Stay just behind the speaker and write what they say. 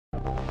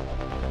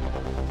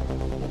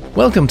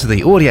Welcome to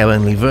the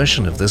audio-only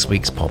version of this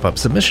week's Pop-Up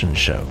Submission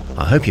Show.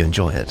 I hope you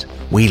enjoy it.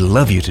 We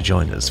love you to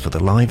join us for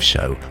the live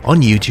show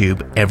on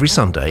YouTube every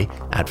Sunday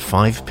at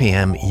 5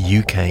 p.m.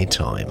 UK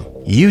time.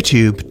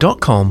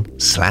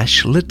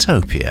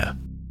 youtube.com/Litopia.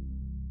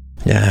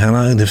 Yeah,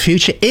 hello, the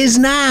future is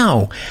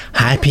now.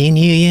 Happy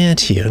New Year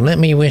to you. Let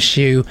me wish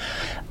you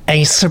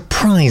a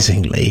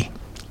surprisingly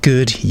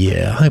good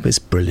year. I hope it's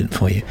brilliant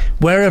for you.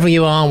 Wherever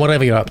you are,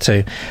 whatever you're up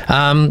to.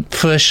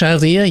 First show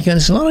of the year, you're going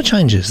to see a lot of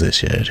changes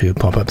this year to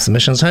pop-up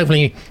submissions.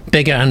 Hopefully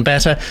bigger and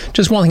better.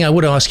 Just one thing I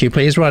would ask you,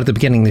 please, right at the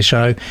beginning of the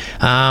show,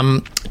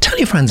 tell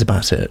your friends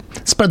about it.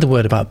 Spread the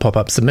word about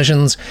pop-up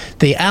submissions.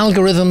 The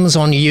algorithms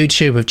on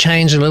YouTube have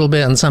changed a little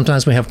bit, and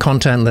sometimes we have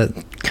content that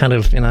kind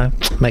of,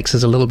 makes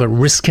us a little bit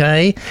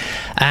risque,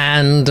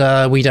 and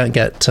we don't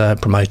get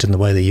promoted in the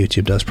way that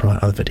YouTube does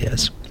promote other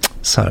videos.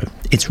 So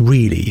it's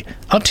really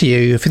up to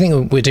you. If you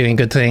think we're doing a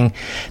good thing,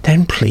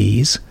 then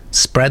please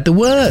spread the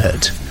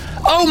word.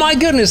 Oh my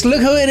goodness,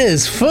 look who it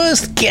is.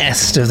 First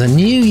guest of the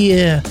new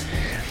year.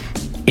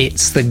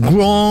 It's the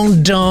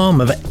grande dame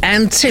of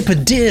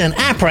Antipodean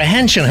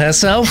apprehension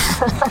herself.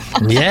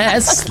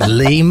 Yes,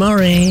 Lee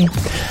Murray.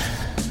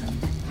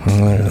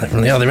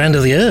 On the other end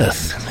of the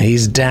earth,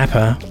 he's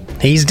dapper.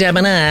 He's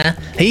debonair.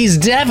 He's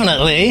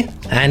definitely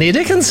Andy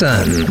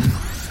Dickinson.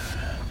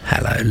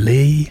 Hello,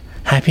 Lee.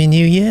 Happy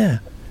New Year.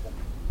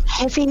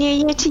 Happy New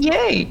Year to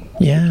you.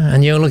 Yeah,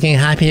 and you're looking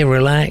happy,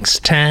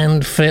 relaxed,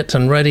 tanned, fit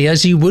and ready,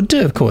 as you would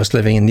do, of course,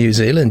 living in New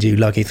Zealand, you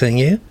lucky thing,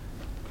 you.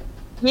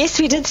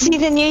 Yes, we did see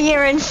the new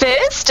year in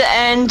first,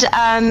 and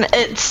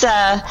it's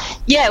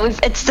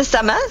the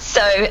summer, so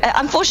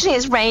unfortunately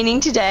it's raining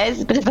today.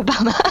 It's a bit of a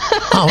bummer.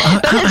 Oh,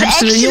 but it's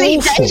absolutely actually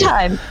awful.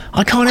 Daytime.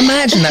 I can't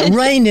imagine that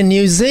rain in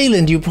New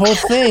Zealand, you poor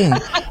thing.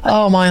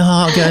 Oh, my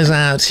heart goes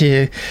out to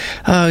you.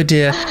 Oh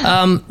dear.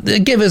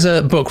 Give us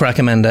a book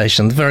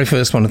recommendation, the very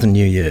first one of the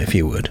new year, if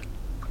you would.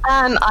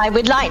 I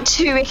would like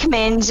to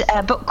recommend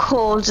a book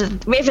called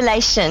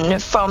Revelation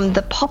from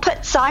the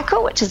Poppet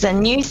Cycle, which is a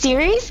new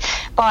series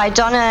by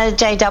Donna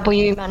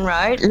J.W.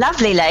 Munro.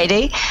 Lovely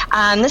lady.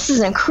 This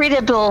is an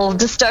incredible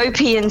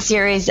dystopian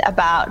series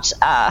about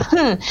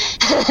about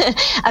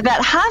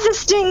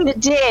harvesting the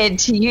dead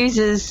to use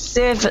as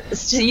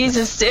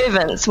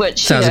servants.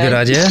 Which sounds a good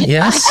idea.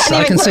 Yes,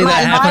 I can see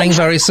that happening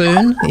very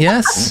soon.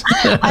 Yes.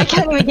 I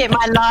can't even get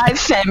my live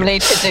family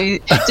to do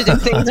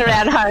things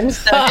around home.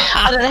 So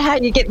I don't know how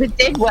you get the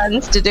dead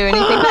ones to do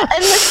anything, but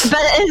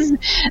it is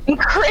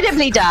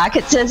incredibly dark.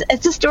 It's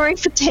a story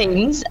for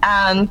teens.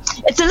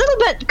 It's a little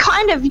bit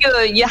kind of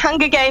your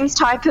Hunger Games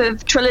type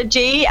of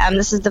trilogy.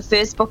 This is the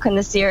first book in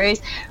the series.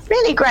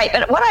 Really great.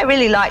 But what I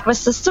really liked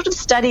was the sort of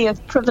study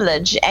of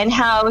privilege and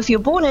how if you're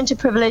born into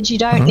privilege, you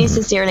don't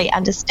necessarily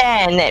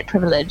understand that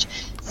privilege.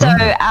 So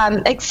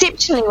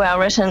exceptionally well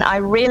written. I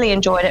really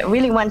enjoyed it.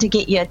 Really one to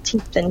get your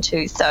teeth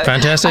into. So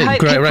fantastic.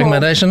 Great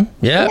recommendation.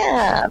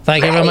 Yeah.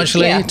 Thank you very much,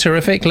 Lee. Yeah.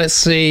 Terrific. Let's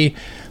see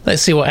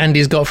what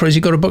Andy's got for us.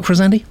 You got a book for us,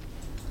 Andy?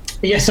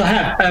 Yes, I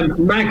have.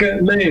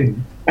 Maggot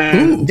Moon.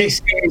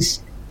 This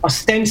is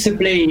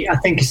ostensibly, I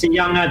think it's a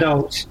young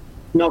adult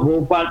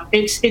novel, but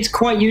it's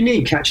quite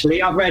unique,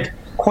 actually. I've read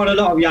quite a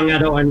lot of young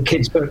adult and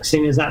kids books,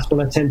 seeing as that's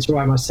what I tend to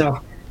write myself.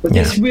 But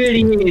this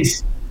really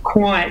is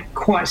quite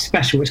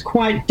special. It's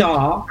quite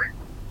dark.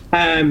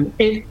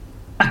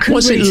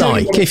 What's it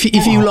like?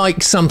 If you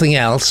like something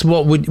else,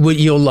 what would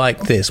you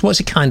like this? What's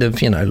it kind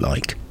of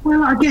like?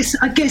 Well, I guess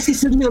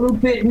it's a little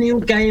bit Neil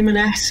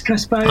Gaiman-esque, I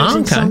suppose. Oh,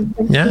 okay.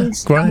 Yeah,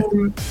 great.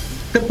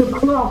 The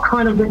plot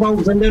kind of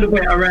revolves a little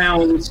bit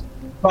around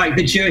like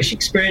the Jewish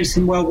experience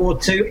in World War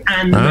II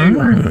and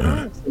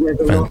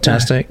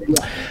fantastic.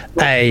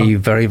 A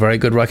very, very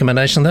good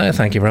recommendation there.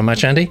 Thank you very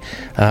much, Andy.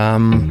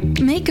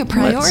 Make a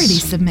priority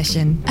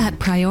submission at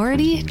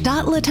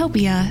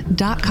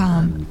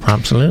priority.litopia.com.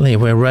 Absolutely.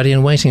 We're ready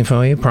and waiting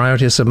for you.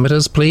 Priority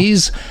submitters,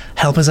 please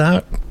help us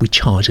out. We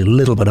charge a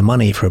little bit of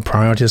money for a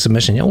priority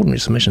submission. Ordinary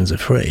submissions are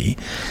free,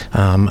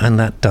 and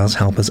that does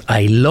help us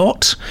a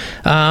lot.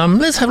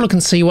 Let's have a look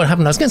and see what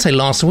happened. I was going to say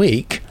last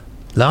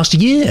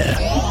year.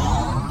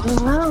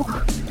 Wow.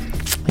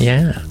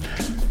 Yeah.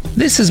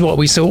 This is what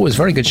we saw. It was a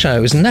very good show.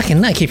 It was neck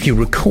and neck, if you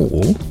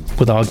recall,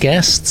 with our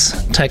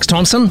guests, Tex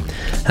Thompson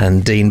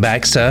and Dean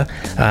Baxter.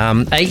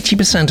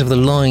 80% of the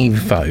live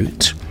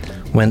vote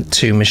went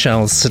to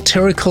Michelle's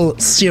satirical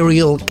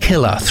serial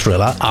killer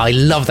thriller. I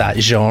love that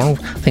genre.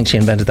 I think she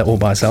invented that all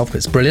by herself, but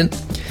it's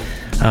brilliant.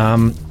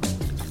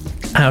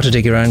 How to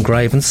Dig Your Own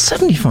Grave, and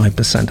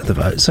 75% of the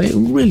vote, so it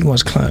really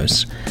was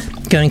close.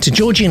 Going to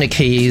Georgina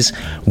Key's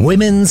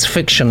women's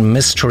fiction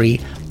mystery,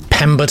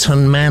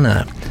 Pemberton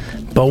Manor.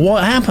 But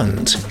what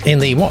happened in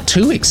the,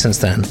 2 weeks since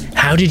then?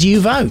 How did you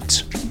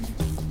vote?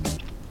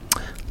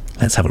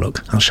 Let's have a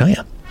look. I'll show you.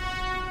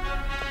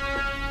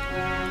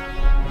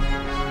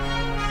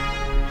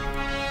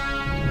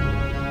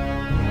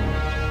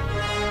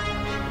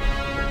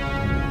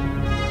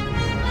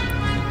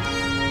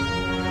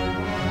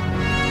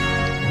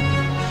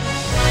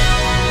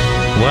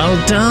 Well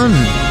done.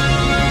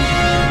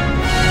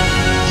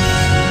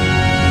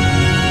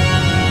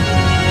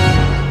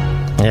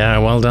 Yeah,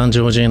 well done,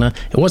 Georgina.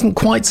 It wasn't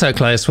quite so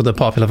close with the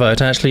popular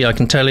vote. Actually, I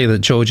can tell you that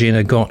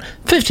Georgina got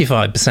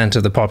 55%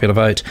 of the popular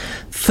vote.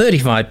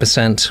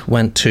 35%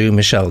 went to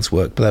Michelle's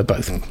work, but they're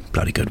both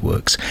bloody good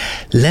works.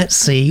 Let's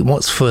see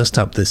what's first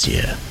up this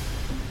year.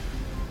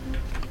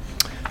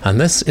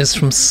 And this is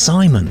from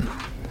Simon.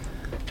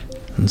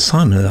 And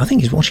Simon, I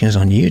think he's watching us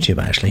on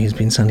YouTube, actually. He's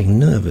been sending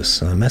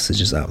nervous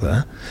messages out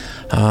there.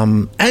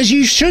 As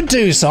you should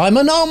do,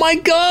 Simon. Oh, my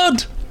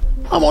God!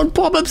 I'm on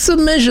pop-up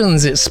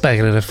submissions. It's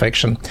speculative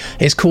fiction.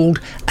 It's called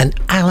An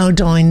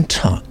Allodine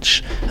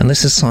Touch. And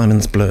this is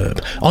Simon's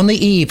blurb. On the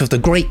eve of the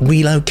great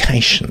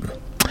relocation,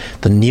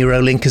 the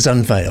Neuralink is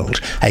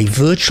unveiled, a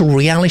virtual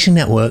reality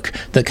network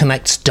that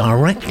connects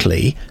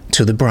directly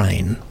to the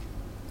brain.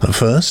 At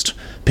first,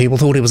 people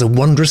thought it was a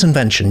wondrous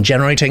invention,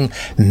 generating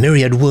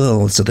myriad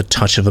worlds at the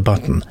touch of a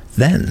button.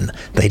 Then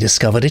they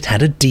discovered it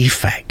had a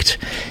defect.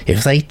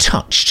 If they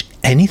touched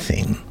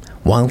anything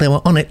while they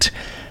were on it,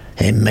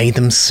 it made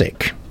them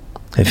sick.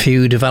 A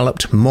few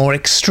developed more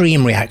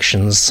extreme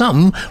reactions.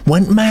 Some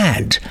went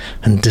mad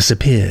and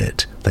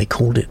disappeared. They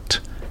called it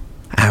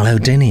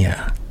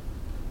allodynia.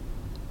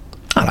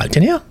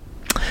 Allodynia?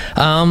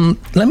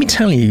 Let me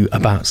tell you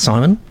about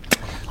Simon.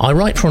 I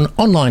write for an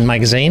online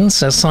magazine,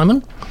 says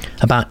Simon,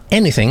 about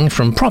anything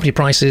from property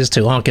prices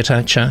to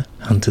architecture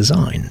and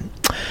design.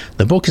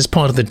 The book is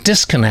part of the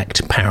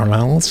Disconnect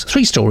Parallels,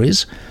 3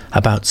 stories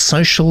about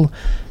social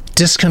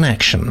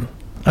disconnection.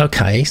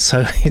 Okay,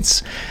 so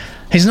it's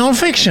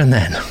non-fiction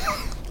then.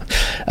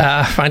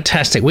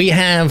 Fantastic. We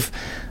have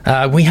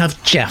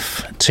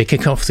Jeff to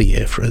kick off the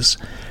year for us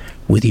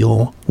with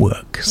your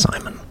work,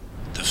 Simon.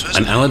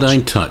 An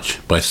Allodine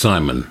Touch by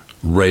Simon,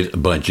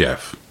 read by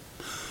Jeff.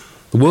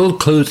 The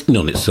world closed in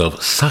on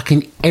itself,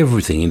 sucking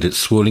everything into its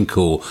swirling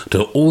core,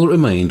 till all that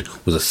remained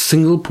was a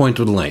single point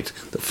of light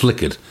that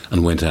flickered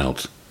and went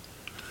out.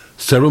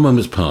 Several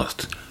moments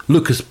passed.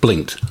 Lucas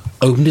blinked,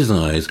 opened his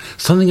eyes.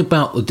 Something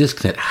about the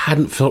disconnect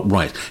hadn't felt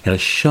right. He had a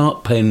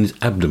sharp pain in his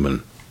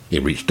abdomen. He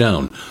reached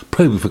down,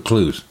 probing for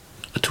clues.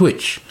 A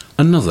twitch,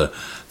 another.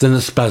 Then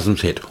the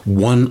spasms hit,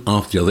 one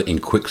after the other in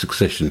quick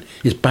succession,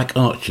 his back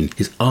arching,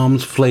 his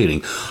arms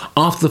flailing.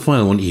 After the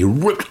final one, he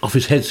ripped off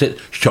his headset,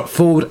 shot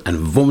forward, and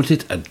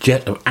vomited a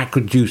jet of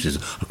acrid juices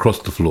across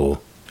the floor.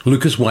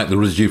 Lucas wiped the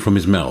residue from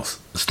his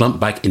mouth, and slumped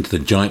back into the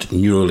giant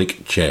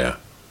Neuralink chair.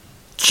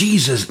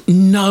 Jesus,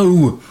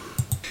 no!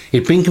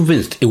 He'd been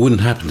convinced it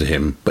wouldn't happen to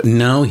him, but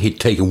now he'd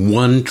taken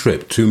one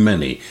trip too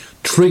many,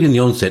 triggering the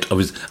onset of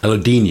his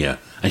allodynia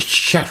and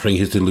shattering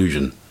his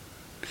delusion.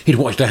 He'd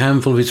watched a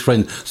handful of his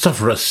friends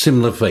suffer a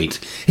similar fate.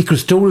 He could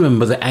still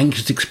remember their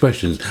anxious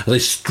expressions as they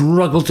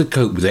struggled to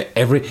cope with their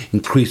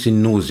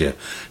ever-increasing nausea.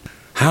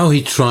 How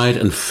he tried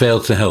and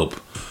failed to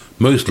help.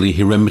 Mostly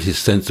he remembered his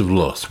sense of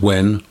loss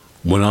when,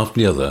 one after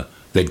the other,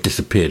 they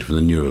disappeared from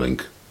the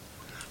Neuralink.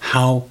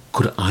 How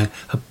could I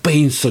have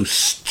been so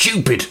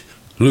stupid?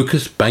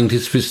 Lucas banged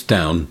his fist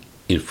down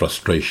in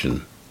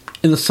frustration.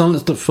 In the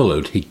silence that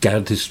followed, he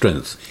gathered his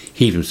strength,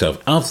 heaved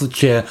himself out of the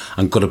chair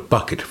and got a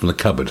bucket from the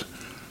cupboard.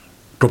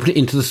 Dropping it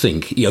into the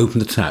sink, he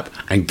opened the tap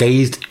and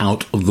gazed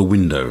out of the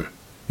window.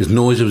 His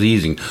noise was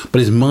easing, but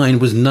his mind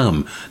was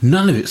numb.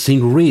 None of it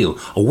seemed real,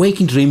 a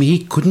waking dream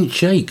he couldn't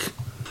shake.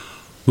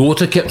 The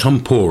water kept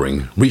on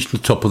pouring, reaching the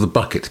top of the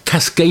bucket,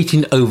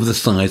 cascading over the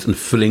sides and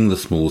filling the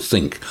small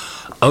sink.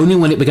 Only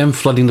when it began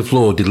flooding the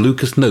floor did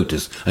Lucas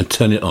notice and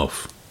turn it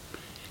off.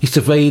 He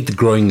surveyed the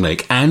growing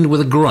lake and, with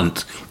a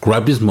grunt,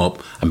 grabbed his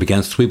mop and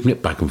began sweeping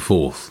it back and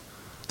forth.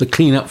 The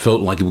clean-up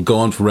felt like it would go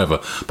on forever,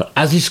 but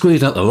as he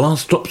squeezed out the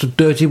last drops of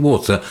dirty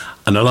water,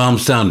 an alarm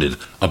sounded.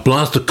 A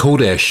blast of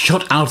cold air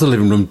shot out of the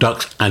living room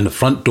ducts and the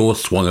front door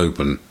swung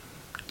open.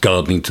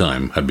 Gardening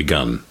time had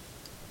begun.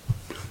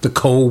 The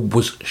cold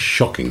was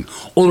shocking.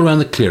 All around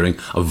the clearing,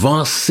 a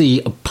vast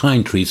sea of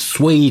pine trees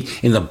swayed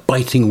in the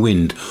biting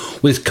wind.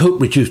 With his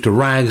coat reduced to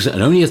rags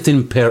and only a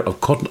thin pair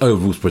of cotton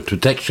overalls for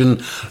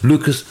protection,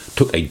 Lucas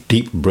took a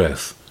deep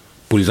breath,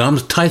 put his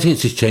arms tight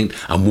against his chain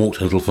and walked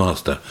a little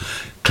faster.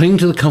 Clinging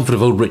to the comfort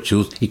of old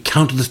rituals, he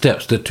counted the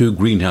steps to the 2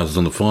 greenhouses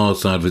on the far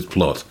side of his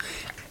plot.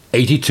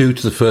 82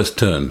 to the first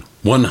turn,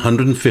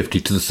 150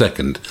 to the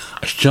second,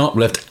 a sharp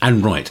left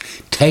and right,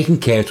 taking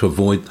care to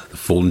avoid the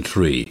fallen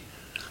tree.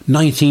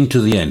 19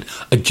 to the end,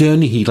 a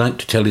journey he liked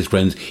to tell his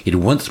friends he'd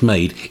once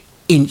made,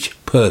 inch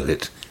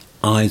perfect,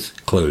 eyes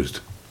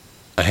closed.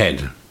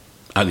 Ahead,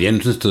 at the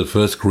entrance to the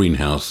first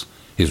greenhouse,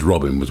 his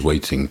robin was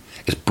waiting,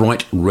 its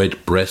bright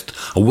red breast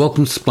a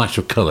welcome splash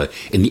of colour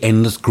in the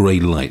endless grey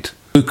light.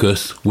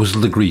 Lucas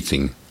whistled a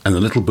greeting, and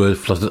the little bird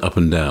fluttered up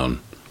and down.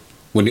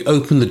 When he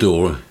opened the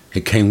door,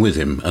 it came with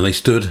him, and they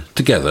stood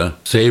together,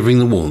 savouring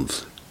the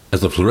warmth,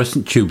 as the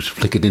fluorescent tubes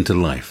flickered into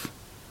life.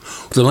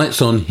 With the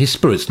lights on, his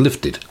spirits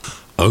lifted.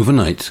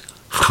 Overnight,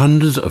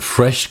 hundreds of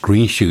fresh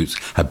green shoots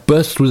had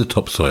burst through the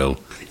topsoil.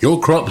 Your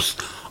crops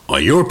are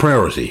your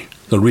priority,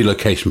 the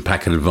relocation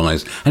pack had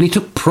advised, and he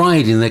took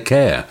pride in their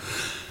care.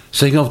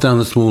 Setting off down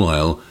the small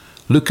aisle,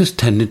 Lucas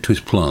tended to his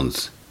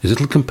plants, his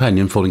little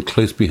companion following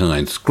close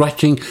behind,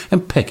 scratching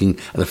and pecking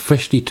at the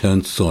freshly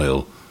turned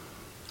soil.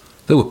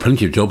 There were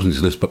plenty of jobs on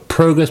his list, but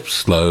progress was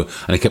slow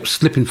and he kept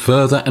slipping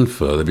further and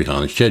further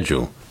behind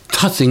schedule.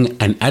 Tutting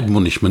an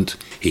admonishment,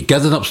 he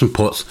gathered up some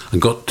pots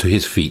and got to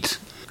his feet.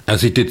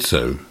 As he did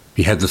so,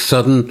 he had the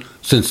sudden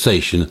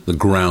sensation the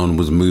ground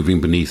was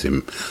moving beneath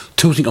him,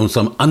 tilting on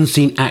some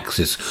unseen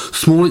axis.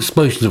 Small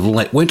explosions of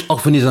light went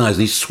off in his eyes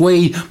and he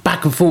swayed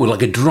back and forward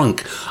like a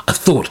drunk. A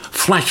thought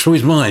flashed through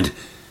his mind.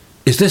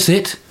 Is this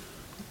it?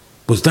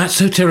 Was that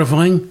so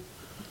terrifying?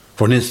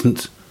 For an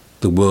instant,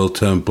 the world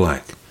turned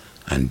black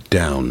and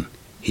down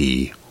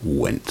he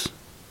went.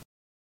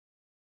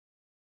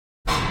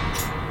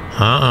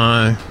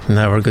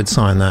 Never a good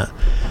sign, that.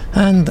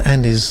 And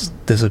Andy's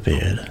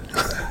disappeared.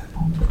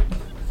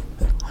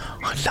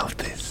 I love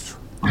this.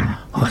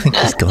 I think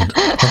he's gone.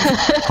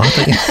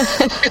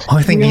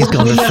 I think he's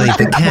gone to feed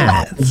the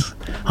cats.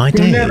 I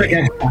do.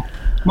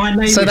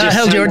 So that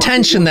held your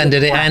attention then,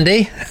 did it,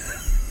 Andy?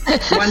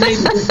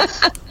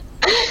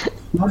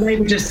 My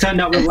neighbour just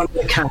turned up with one of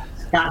the cats.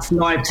 That's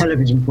live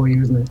television for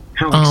you, isn't it?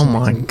 How exciting.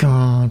 My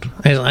God.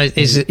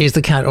 Is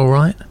the cat all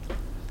right?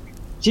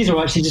 She's all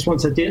right. She just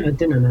wants a dinner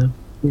now.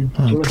 Yeah.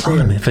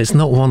 Blimey, if it's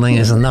not one thing,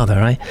 it's another,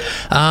 eh?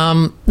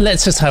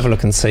 Let's just have a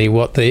look and see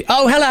what the...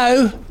 Oh,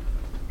 hello!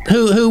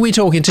 Who are we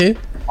talking to?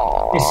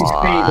 This is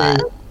Phoebe.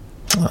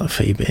 Oh,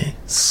 Phoebe.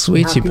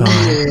 Sweetie Happy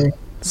pie. New Year.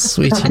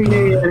 Sweetie Happy New pie.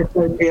 Year,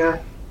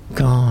 Ethiopia.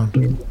 God.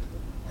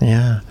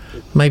 Yeah.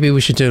 Maybe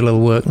we should do a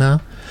little work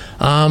now.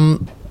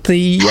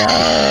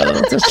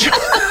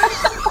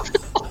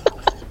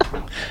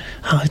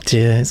 Oh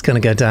dear, it's going to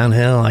go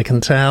downhill, I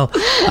can tell.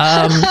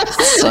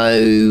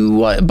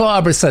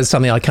 Barbara says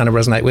something I kind of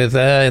resonate with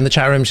in the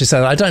chat room. She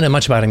said, I don't know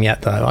much about him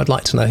yet, though. I'd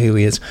like to know who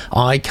he is.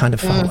 I kind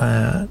of felt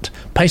that.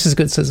 Pace is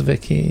good, says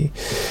Vicky.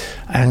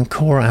 And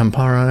Cora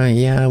Amparo,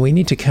 yeah, we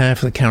need to care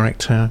for the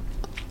character.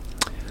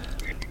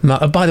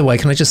 By the way,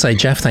 can I just say,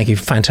 Jeff, thank you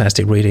for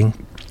fantastic reading.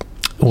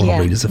 All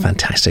our readers are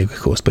fantastic, of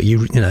course, but they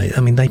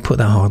put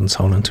their heart and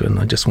soul into it, and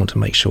I just want to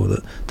make sure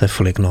that they're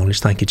fully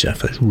acknowledged. Thank you, Jeff.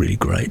 That's really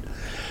great.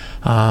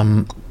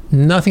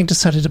 Nothing to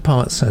set it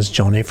apart, says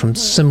Johnny, from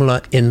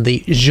similar in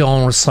the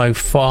genre so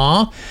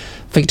far.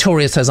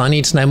 Victoria says, I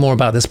need to know more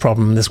about this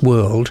problem in this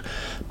world.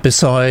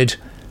 Beside,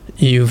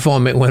 you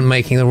vomit when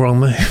making the wrong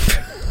move.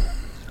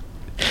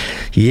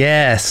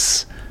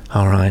 Yes.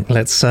 All right,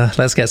 let's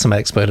get some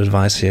expert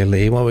advice here,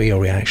 Lee. What were your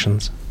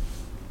reactions?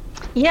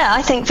 Yeah,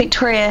 I think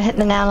Victoria hit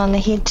the nail on the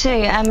head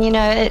too.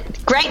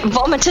 Great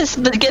vomitous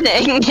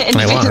beginning and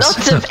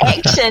lots of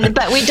action,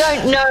 but we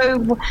don't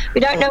know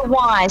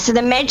why. So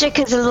the magic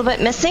is a little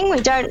bit missing. We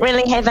don't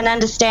really have an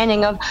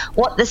understanding of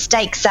what the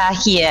stakes are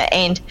here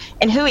and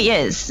who he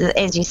is,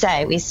 as you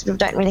say. We sort of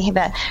don't really have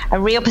a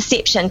real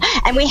perception.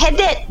 And we had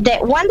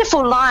that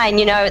wonderful line,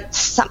 it's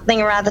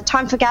something or other,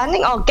 time for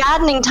gardening. Oh,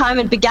 gardening time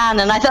had begun,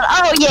 and I thought,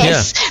 oh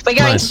yes, we're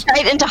going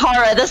straight into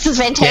horror. This is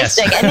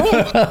fantastic. Yes. And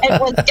then it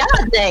was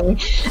gardening.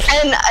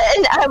 And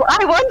I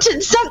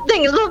wanted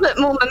something a little bit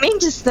more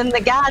momentous than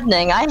the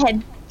gardening. I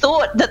had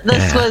thought that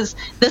this was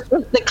the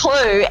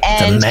clue.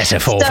 And it's a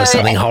metaphor for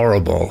something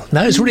horrible.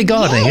 No, it's really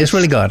gardening. Yes. It's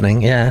really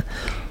gardening, yeah.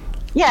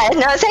 Yeah,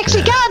 no, it's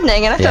actually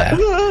gardening, and I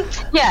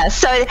thought,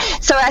 So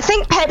I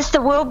think perhaps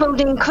the world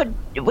building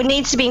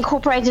needs to be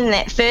incorporated in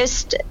that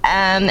first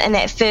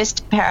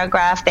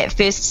paragraph, that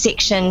first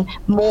section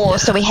more,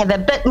 so we have a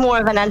bit more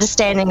of an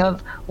understanding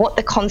of what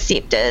the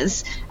concept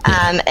is.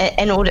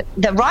 In order,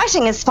 the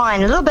writing is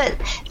fine, a little bit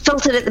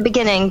filtered at the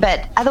beginning,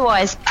 but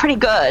otherwise pretty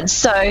good.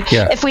 So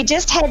if we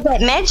just had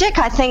that magic,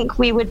 I think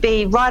we would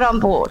be right on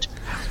board.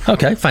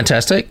 Okay,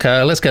 fantastic.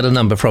 Let's get a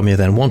number from you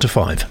then, 1 to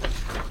 5.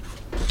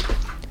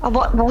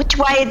 Which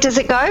way does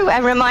it go?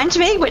 Remind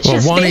me which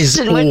is one best is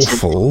and which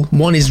awful.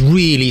 One is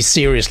really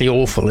seriously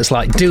awful. It's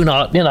like do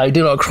not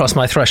cross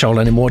my threshold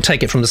anymore.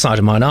 Take it from the side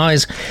of mine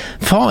eyes.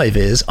 5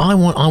 is I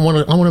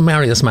want to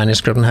marry this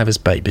manuscript and have his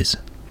babies.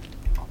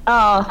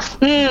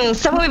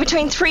 Somewhere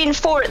between 3 and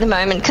 4 at the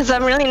moment, because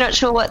I'm really not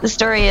sure what the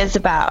story is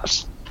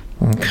about.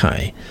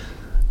 Okay,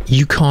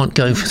 you can't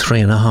go for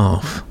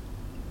 3.5.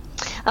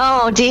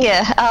 Oh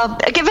dear, I'll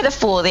give it a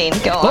 4 then.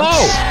 Go on.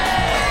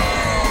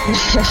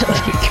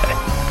 Okay.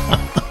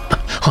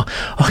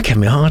 I gave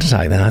me a heart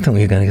attack then. I thought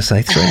we were going to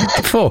say 3,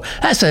 4.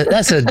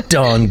 That's a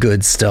darn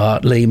good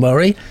start, Lee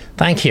Murray.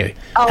 Thank you.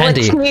 Andy,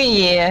 it's New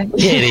Year.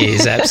 It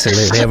is,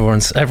 absolutely.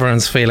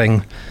 Everyone's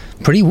feeling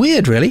pretty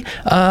weird, really.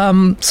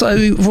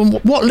 So from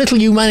what little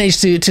you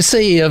managed to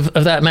see of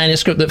that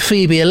manuscript that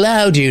Phoebe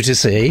allowed you to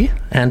see,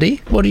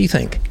 Andy, what do you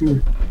think?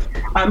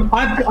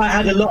 I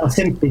had a lot of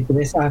sympathy for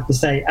this, I have to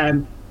say.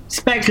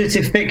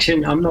 Speculative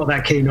fiction, I'm not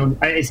that keen on.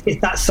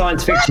 It's that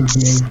science fiction to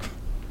me.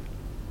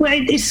 Well,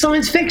 it's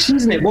science fiction,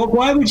 isn't it?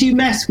 Why would you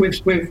mess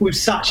with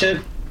such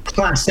a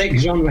classic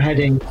genre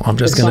heading? I'm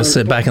just going to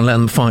sit back and let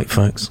them fight,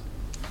 folks.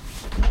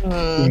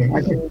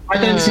 I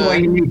don't see why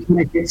you need to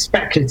make it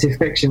speculative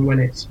fiction when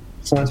it's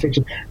science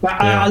fiction. But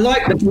I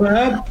like the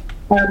blurb.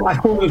 I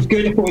thought it was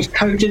good. I thought it was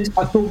cogent.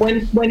 I thought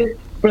when it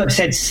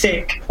said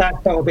sick,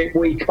 that felt a bit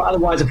weak, but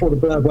otherwise I thought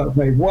the blurb worked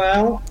very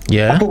well.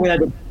 Yeah. I thought we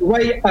had a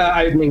great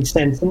opening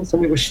sentence,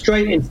 and we were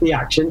straight into the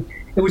action.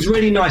 it was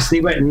really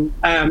nicely written.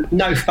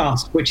 No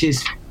fuss, which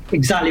is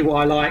exactly what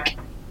I like.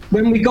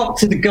 When we got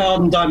to the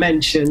garden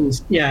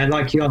dimensions,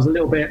 like you, I was a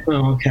little bit,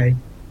 okay.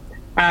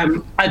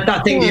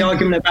 I think the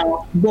argument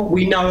about what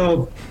we know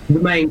of the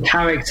main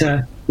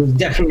character was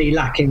definitely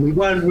lacking. We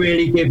weren't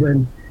really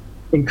given,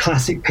 in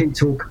classic Pink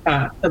Talk,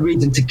 a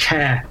reason to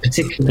care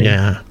particularly.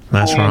 Yeah,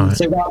 that's right.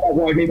 So that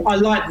worried me. I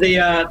like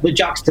the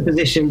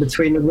juxtaposition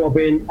between the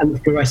robin and the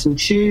fluorescent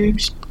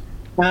tubes.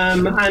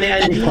 And it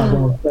ended quite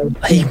well. So.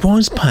 He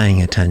was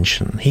paying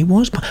attention.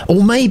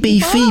 Or maybe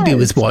Phoebe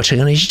was watching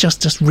and he's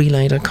just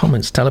relayed her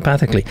comments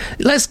telepathically.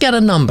 Let's get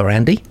a number,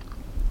 Andy.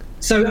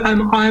 So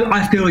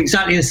I feel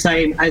exactly the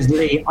same as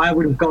Lee. I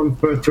would have gone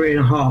for a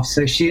 3.5.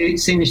 So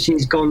as soon as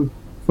she's gone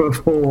for a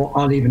 4,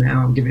 I'll even it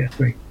out and give it a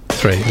 3.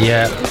 3,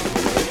 yeah.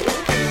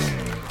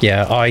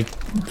 Yeah,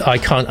 I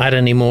can't add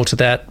any more to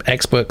that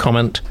expert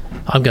comment.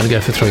 I'm going to go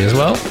for 3 as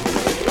well.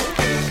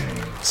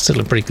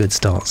 Still a pretty good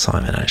start,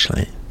 Simon,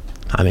 actually.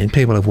 I mean,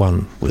 people have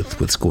won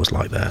with scores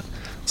like that.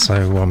 So,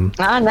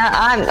 Oh, no,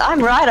 I'm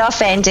right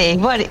off, Andy.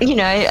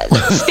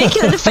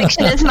 Speculative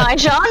fiction is my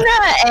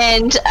genre,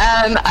 and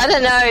I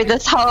don't know,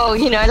 this whole,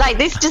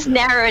 this just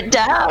narrow it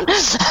down.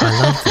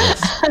 I love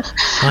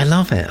this. I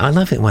love it. I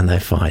love it when they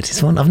fight.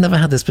 It's fun. I've never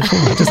had this before.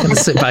 I'm just going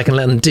to sit back and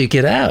let them duke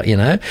it out,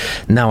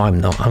 No, I'm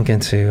not. I'm going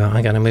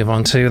to move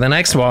on to the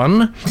next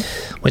one,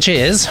 which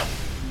is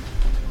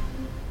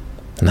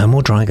No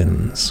More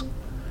Dragons.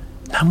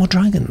 No More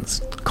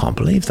Dragons. Can't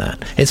believe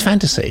that. It's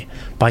fantasy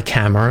by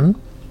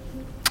Cameron.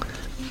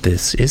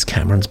 This is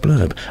Cameron's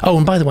blurb. Oh,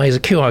 and by the way, there's a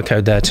QR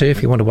code there too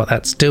if you wonder what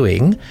that's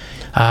doing.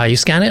 You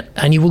scan it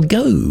and you will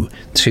go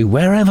to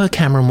wherever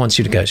Cameron wants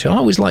you to go to. I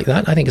always like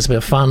that. I think it's a bit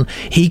of fun.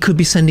 He could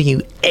be sending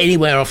you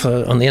anywhere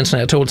on the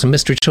internet at all. It's a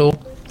mystery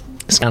tool.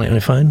 Scan it on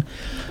your phone.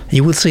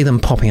 You will see them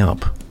popping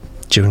up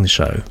during the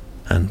show.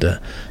 And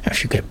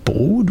if you get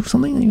bored or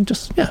something, you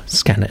just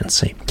scan it and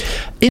see.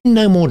 In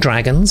No More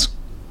Dragons,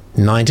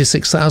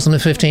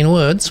 96,015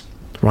 words,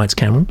 writes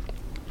Cameron.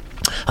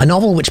 A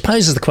novel which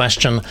poses the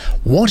question,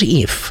 what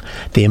if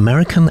the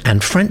American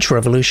and French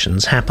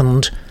revolutions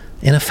happened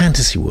in a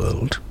fantasy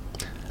world?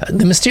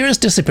 The mysterious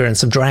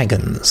disappearance of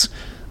dragons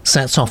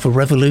sets off a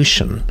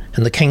revolution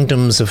in the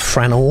kingdoms of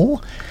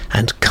Franor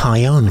and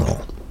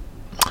Kionel.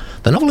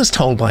 The novel is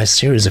told by a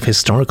series of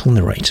historical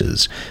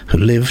narrators who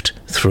lived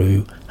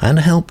through and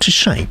helped to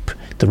shape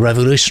the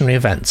revolutionary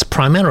events,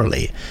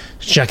 primarily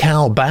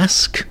Jacques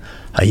Basque,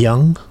 a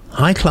young,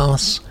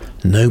 high-class,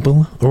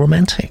 noble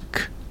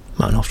romantic.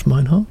 Man after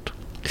mine heart.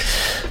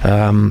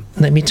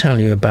 Let me tell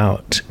you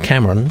about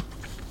Cameron.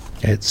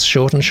 It's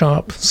short and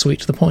sharp, sweet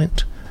to the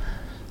point.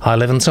 I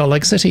live in Salt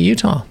Lake City,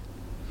 Utah.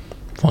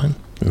 Fine.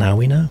 Now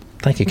we know.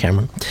 Thank you,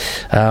 Cameron.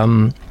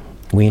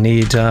 We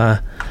need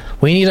a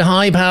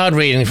high-powered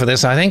reading for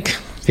this, I think.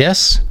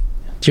 Yes?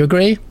 Do you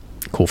agree?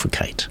 Call for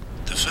Kate.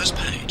 The first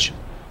page.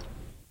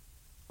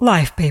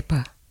 Life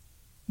Paper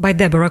by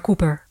Deborah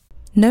Cooper.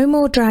 No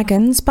More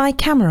Dragons by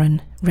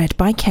Cameron, read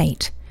by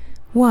Kate.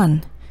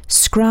 1.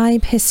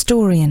 Scribe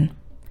Historian.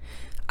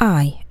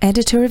 I,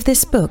 editor of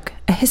this book,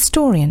 a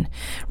historian,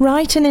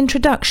 write an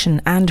introduction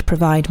and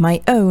provide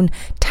my own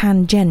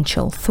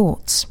tangential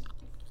thoughts.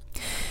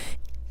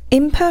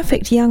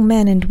 Imperfect young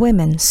men and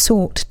women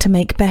sought to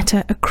make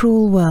better a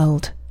cruel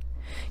world.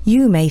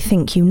 You may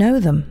think you know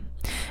them.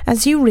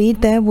 As you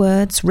read their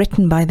words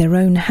written by their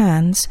own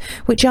hands,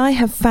 which I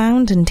have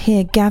found and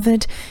here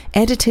gathered,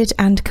 edited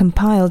and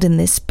compiled in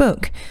this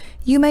book,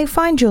 you may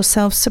find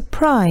yourself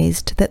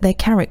surprised that their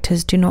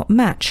characters do not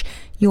match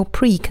your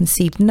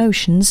preconceived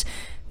notions,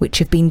 which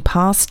have been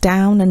passed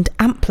down and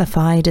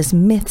amplified as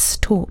myths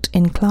taught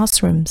in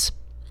classrooms.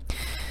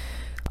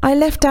 I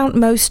left out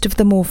most of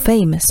the more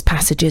famous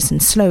passages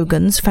and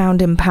slogans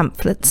found in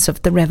pamphlets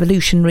of the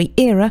revolutionary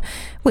era,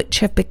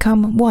 which have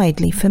become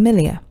widely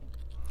familiar.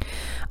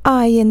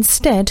 I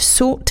instead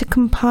sought to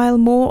compile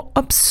more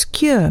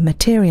obscure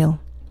material.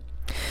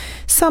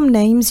 Some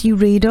names you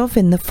read of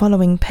in the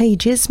following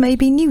pages may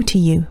be new to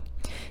you,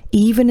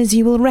 even as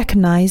you will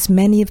recognize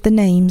many of the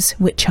names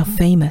which are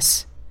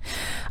famous.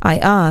 I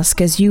ask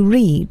as you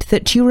read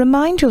that you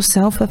remind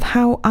yourself of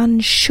how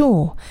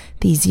unsure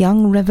these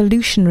young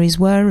revolutionaries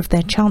were of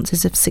their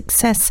chances of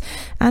success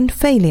and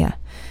failure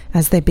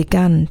as they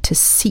began to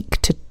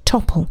seek to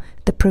topple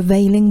the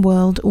prevailing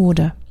world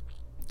order.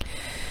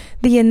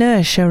 The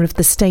inertia of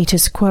the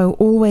status quo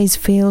always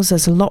feels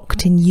as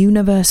locked in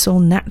universal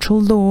natural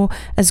law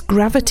as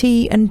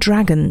gravity and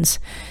dragons.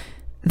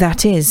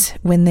 That is,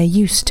 when there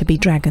used to be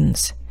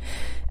dragons.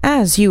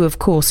 As you of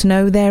course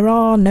know, there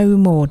are no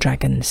more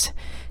dragons,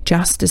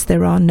 just as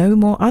there are no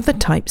more other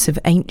types of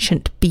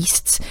ancient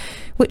beasts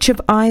which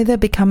have either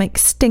become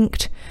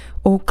extinct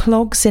or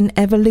clogs in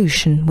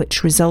evolution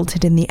which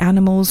resulted in the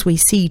animals we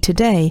see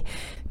today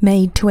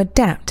made to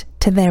adapt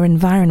to their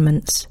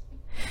environments.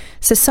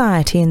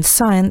 Society and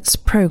science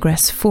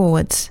progress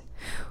forwards,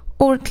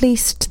 or at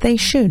least they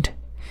should.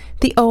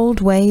 The old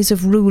ways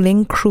of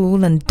ruling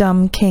cruel and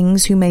dumb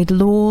kings who made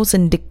laws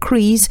and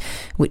decrees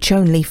which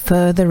only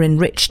further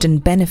enriched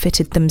and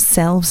benefited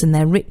themselves and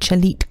their rich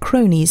elite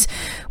cronies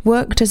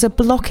worked as a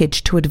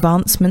blockage to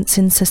advancements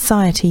in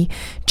society,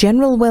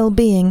 general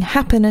well-being,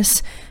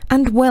 happiness,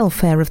 and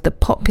welfare of the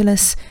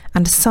populace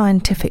and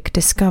scientific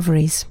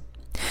discoveries.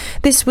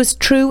 This was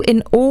true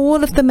in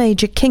all of the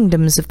major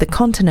kingdoms of the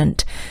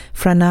continent,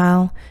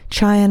 Franal,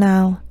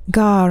 Chianal,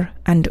 Gar,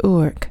 and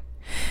Urk.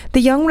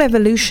 The young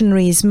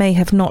revolutionaries may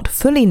have not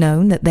fully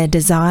known that their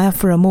desire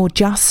for a more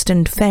just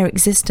and fair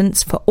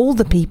existence for all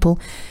the people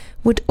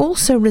would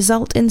also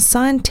result in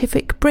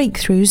scientific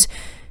breakthroughs,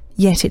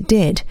 yet it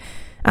did,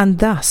 and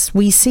thus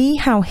we see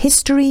how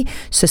history,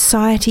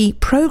 society,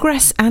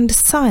 progress and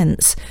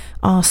science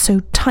are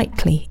so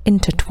tightly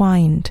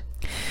intertwined.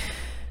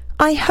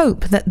 I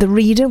hope that the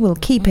reader will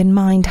keep in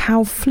mind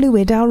how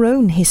fluid our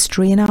own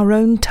history in our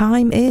own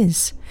time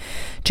is.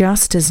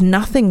 Just as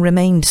nothing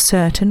remained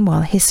certain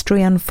while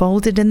history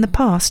unfolded in the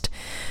past,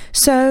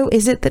 so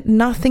is it that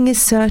nothing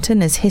is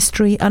certain as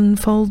history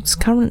unfolds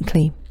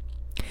currently.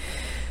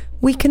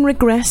 We can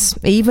regress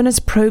even as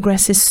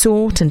progress is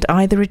sought and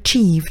either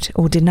achieved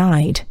or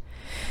denied.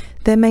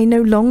 There may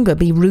no longer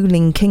be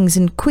ruling kings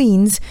and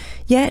queens,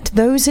 yet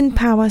those in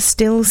power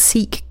still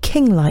seek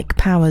king-like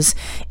powers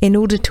in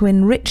order to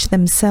enrich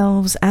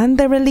themselves and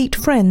their elite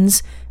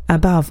friends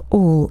above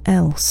all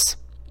else.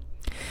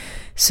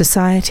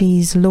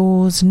 Societies,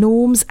 laws,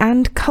 norms,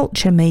 and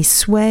culture may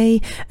sway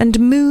and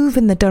move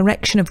in the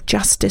direction of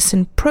justice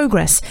and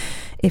progress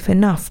if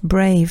enough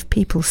brave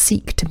people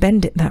seek to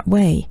bend it that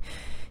way.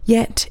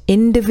 Yet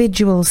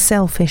individual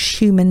selfish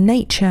human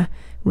nature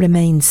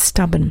remains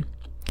stubborn.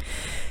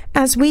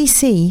 As we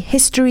see,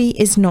 history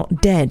is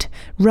not dead.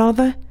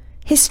 Rather,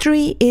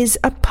 history is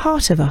a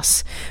part of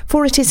us,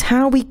 for it is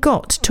how we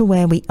got to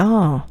where we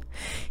are.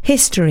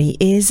 History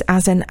is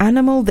as an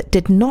animal that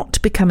did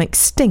not become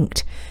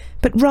extinct,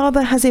 but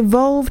rather has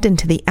evolved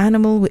into the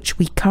animal which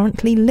we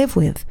currently live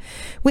with,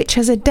 which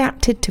has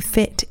adapted to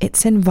fit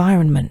its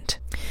environment.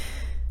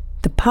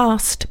 The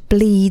past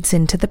bleeds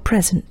into the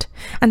present,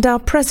 and our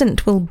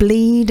present will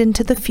bleed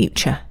into the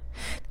future.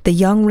 The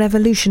young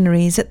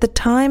revolutionaries at the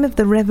time of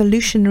the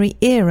revolutionary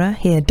era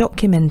here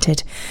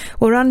documented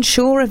were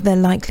unsure of their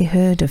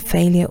likelihood of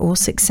failure or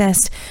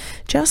success,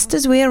 just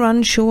as we are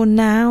unsure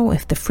now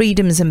if the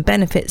freedoms and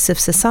benefits of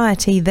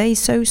society they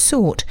so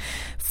sought,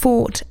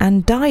 fought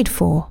and died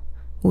for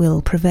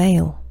will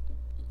prevail.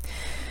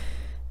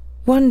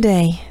 One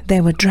day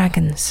there were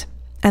dragons,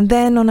 and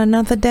then on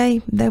another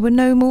day there were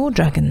no more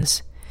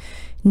dragons.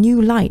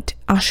 New light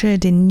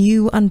ushered in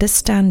new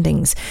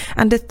understandings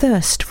and a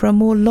thirst for a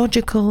more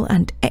logical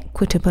and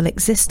equitable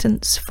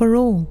existence for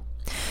all.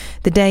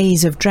 The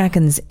days of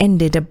dragons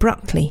ended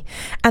abruptly,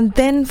 and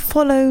then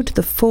followed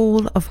the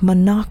fall of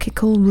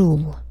monarchical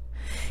rule.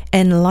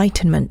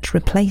 Enlightenment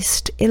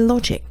replaced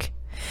illogic.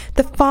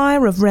 The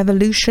fire of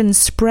revolution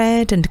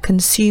spread and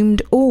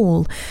consumed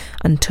all,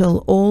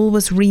 until all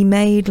was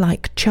remade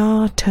like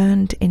char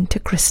turned into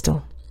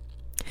crystal.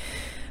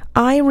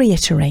 I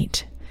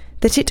reiterate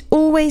that it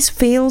always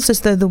feels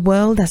as though the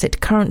world as it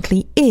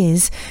currently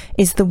is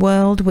the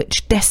world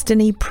which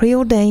destiny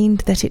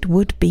preordained that it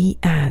would be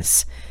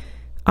as.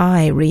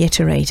 I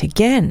reiterate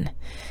again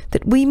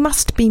that we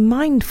must be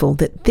mindful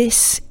that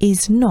this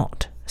is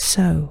not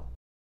so.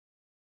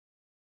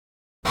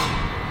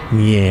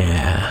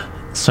 Yeah.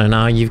 So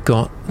now you've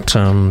got,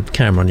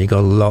 Cameron, you've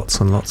got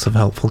lots and lots of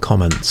helpful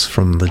comments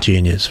from the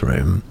Genius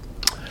Room.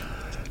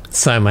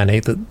 So many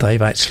that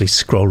they've actually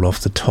scrolled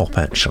off the top,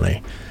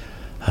 actually.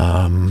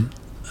 I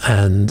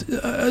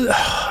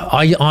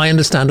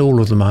understand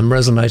all of them. I'm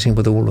resonating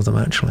with all of them,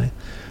 actually.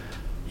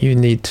 You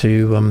need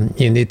to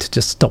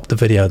just stop the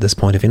video at this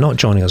point. If you're not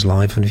joining us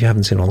live, and if you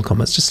haven't seen all the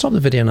comments, just stop the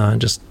video now and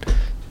just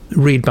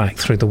read back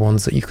through the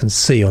ones that you can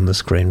see on the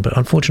screen. But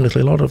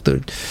unfortunately, a lot of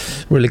the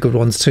really good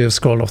ones too have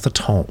scrolled off the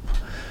top.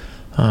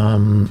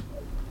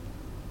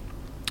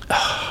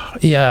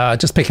 Yeah,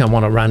 just picking on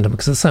one at random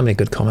because there's so many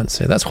good comments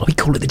here. That's why we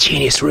call it the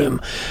Genius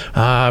Room.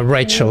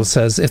 Rachel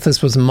says, if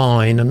this was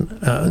mine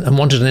and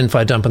wanted an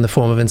info dump in the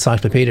form of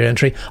encyclopedia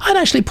entry, I'd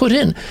actually put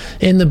in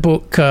the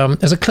book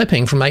as a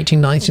clipping from 18th,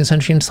 19th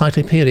century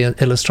encyclopedia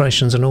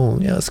illustrations and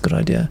all. Yeah, that's a good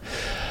idea.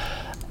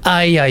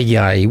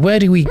 Where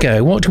do we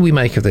go? What do we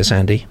make of this,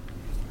 Andy?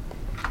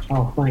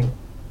 Oh, fine.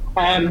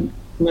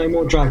 No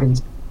more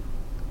dragons.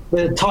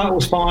 The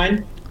title's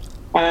fine.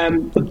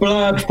 The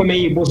blurb for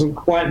me wasn't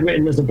quite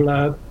written as a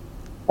blurb.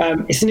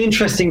 It's an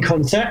interesting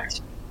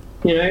concept,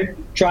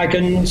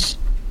 dragons,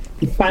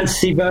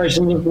 fantasy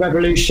versions of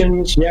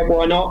revolutions. Yeah,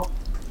 why not?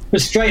 But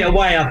straight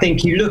away, I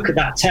think you look at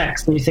that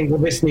text and you think, well,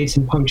 this needs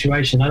some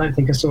punctuation. I don't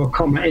think I saw a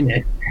comma in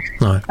it.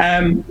 No.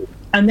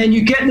 And then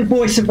you get the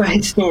voice of a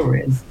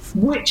historian,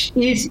 which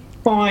is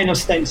fine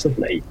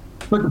ostensibly.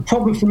 But the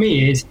problem for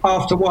me is,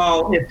 after a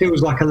while, it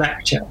feels like a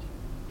lecture.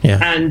 Yeah.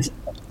 And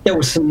there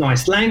was some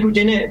nice language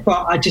in it,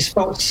 but I just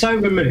felt so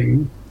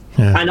removed.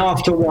 Yeah. And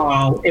after a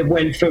while, it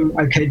went from,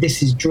 okay,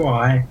 this is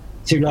dry,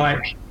 to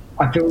like,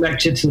 I feel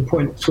lectured to the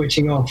point of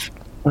switching off,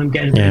 and I'm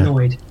getting a bit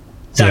annoyed.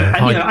 So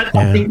Yeah,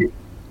 I think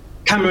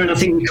Cameron, I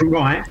think you can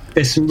write.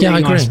 There's some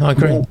really I agree. stuff.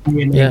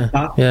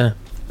 Yeah.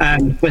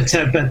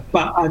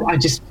 But I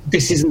just,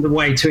 this isn't the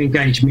way to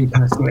engage me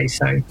personally.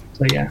 So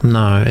yeah.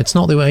 No, it's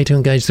not the way to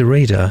engage the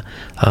reader.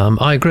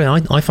 I agree.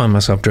 I find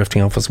myself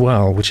drifting off as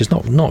well, which is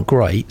not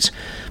great.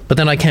 But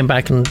then I came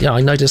back and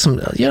I noticed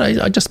some.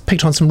 I just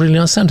picked on some really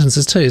nice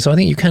sentences too. So I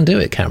think you can do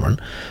it, Cameron.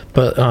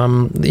 But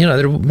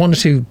there are one or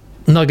two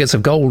nuggets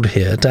of gold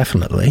here,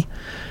 definitely.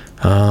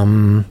 I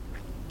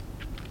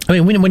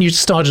mean, when you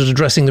started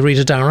addressing the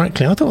reader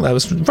directly, I thought that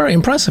was very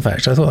impressive.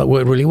 Actually, I thought that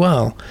worked really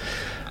well.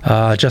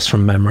 Just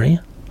from memory.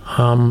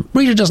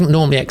 Reader doesn't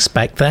normally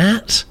expect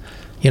that,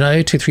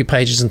 2-3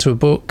 pages into a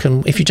book,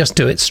 and if you just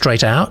do it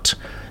straight out,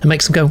 it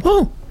makes them go,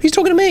 "Whoa, he's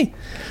talking to me,"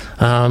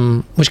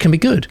 which can be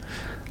good.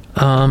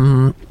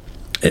 Parts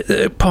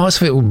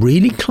of it were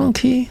really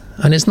clunky,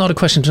 and it's not a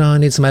question of, I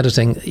need some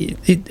editing.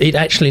 It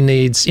actually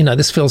needs,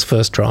 this Phil's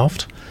first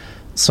draft,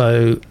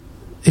 so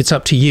it's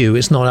up to you.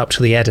 It's not up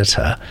to the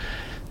editor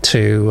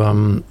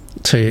to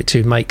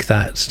make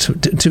that,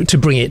 to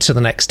bring it to the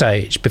next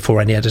stage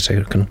before any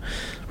editor can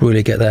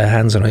really get their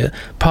hands on it.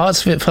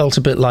 Parts of it felt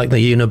a bit like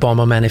the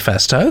Unabomber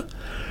manifesto.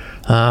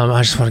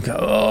 I just want to go,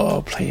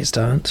 oh, please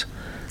don't.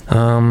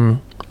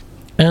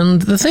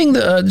 And the thing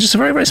that, just a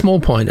very, very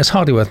small point, it's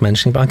hardly worth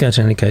mentioning, but I'll go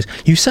to in any case.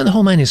 You sent the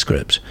whole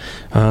manuscript,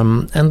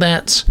 and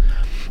that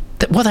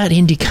what that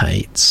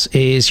indicates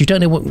is you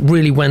don't know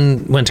really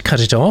when to cut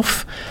it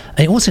off.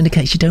 And it also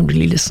indicates you don't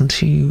really listen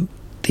to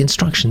the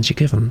instructions you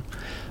give them.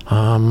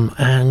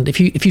 And if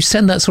you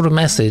send that sort of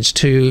message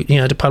to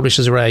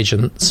publishers or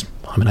agents,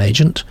 I'm an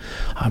agent,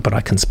 but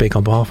I can speak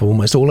on behalf of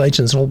almost all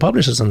agents and all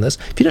publishers in this.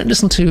 If you don't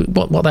listen to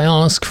what they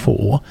ask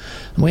for,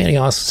 and we only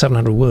ask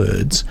 700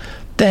 words,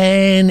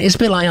 then it's a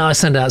bit like, I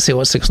send out, see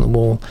what sticks on the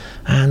wall.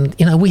 And,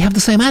 we have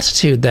the same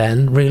attitude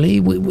then, really.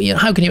 We,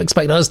 how can you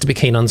expect us to be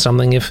keen on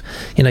something if,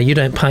 you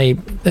don't pay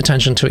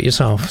attention to it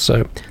yourself?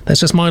 So that's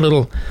just my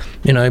little,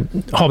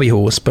 hobby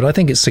horse, but I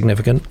think it's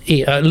significant.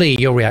 Lee,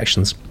 your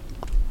reactions?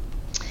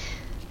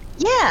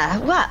 Yeah,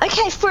 well,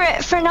 okay,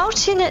 for an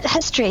alternate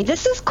history,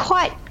 this is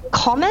quite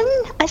common,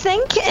 I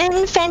think,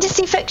 in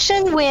fantasy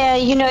fiction, where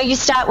you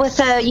start with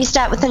a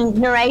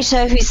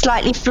narrator who's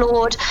slightly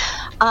flawed.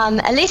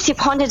 Alessia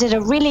Ponder did a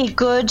really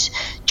good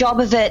job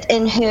of it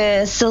in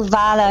her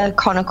Silvala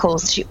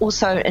Chronicles,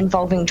 also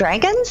involving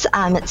dragons.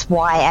 It's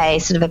YA,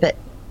 sort of a bit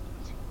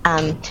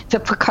for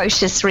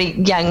precocious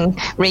young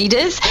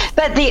readers,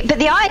 but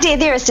the idea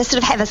there is to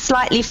sort of have a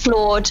slightly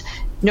flawed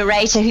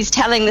narrator who's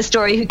telling the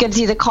story, who gives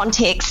you the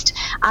context,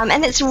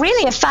 and it's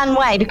really a fun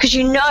way because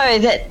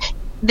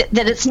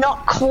that it's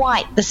not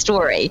quite the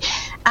story,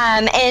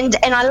 and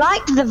I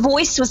liked the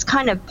voice was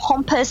kind of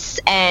pompous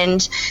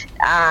and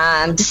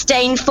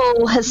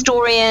disdainful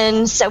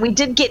historian, so we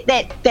did get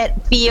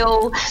that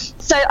feel.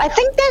 So I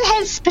think that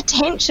has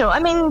potential. I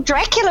mean,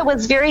 Dracula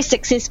was very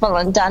successful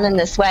and done in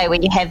this way,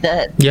 where you have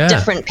the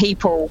different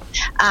people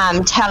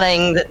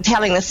telling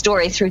the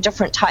story through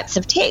different types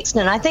of text,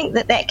 and I think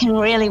that can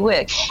really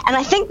work. And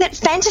I think that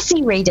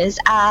fantasy readers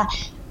are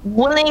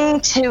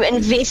willing to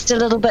invest a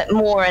little bit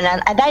more in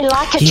it. They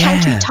like a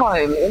chunky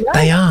tome.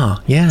 They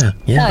are,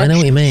 I know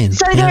what you mean.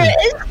 So there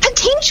is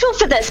potential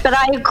for this, but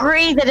I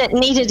agree that it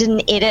needed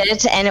an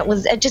edit, and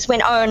it just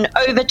went on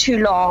over too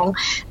long.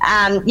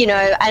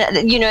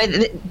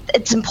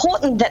 It's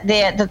important that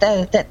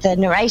the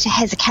narrator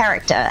has a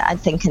character, I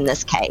think, in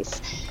this case.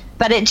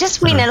 But it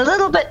just went a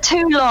little bit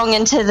too long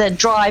into the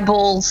dry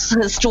balls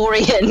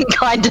historian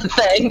kind of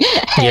thing.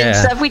 And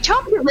so if we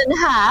chopped it in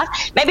half,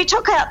 maybe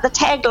took out the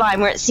tagline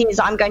where it says,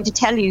 "I'm going to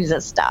tell you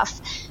this stuff."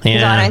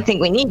 Because I don't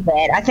think we need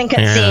that. I think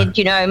it said,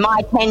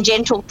 my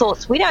tangential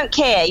thoughts. We don't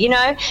care,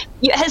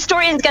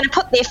 historians going to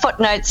put their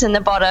footnotes in the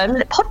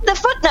bottom. Put the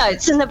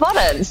footnotes in the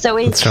bottom. So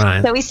we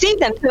see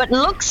them. So it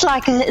looks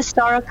like a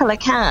historical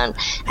account.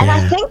 And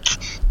I think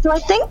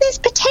there's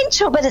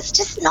potential, but it's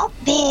just not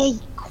there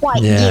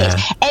quite yet.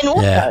 And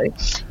also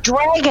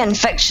dragon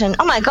fiction,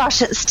 oh my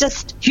gosh, it's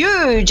just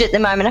huge at the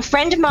moment. A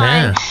friend of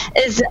mine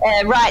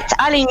writes,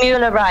 Eileen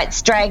Mueller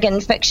writes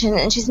dragon fiction,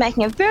 and she's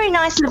making a very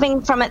nice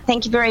living from it,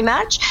 thank you very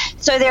much.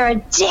 So there are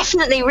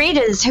definitely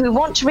readers who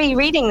want to be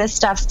reading this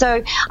stuff,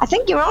 so I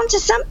think you're onto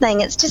something.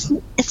 It's just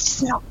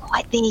not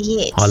quite there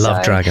yet. I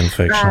love dragon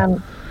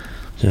fiction.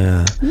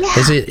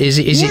 Is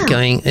it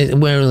going?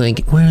 Where are they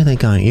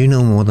going? You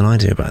know more than I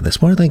do about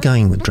this. Where are they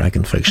going with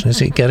dragon fiction?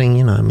 Is it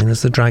getting?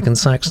 There's the dragon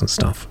Saxon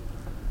stuff.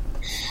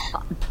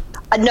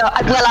 No,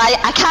 well,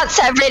 I can't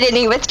say I've read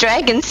any with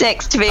dragon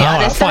sex, to be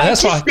honest. Fine,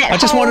 that's fine. I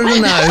just wanted to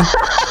know.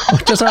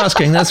 Just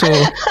asking. That's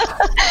all.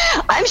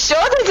 I'm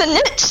sure there's a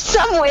niche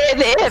somewhere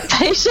there,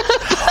 Peter.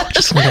 I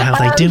just wonder how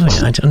they do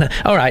it. I don't know.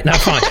 All right, now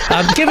fine.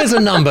 Give us a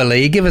number,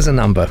 Lee. Give us a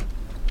number.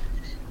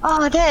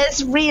 Oh, that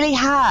is really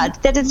hard.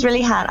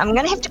 I'm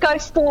going to have to go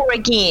 4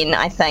 again,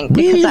 I think.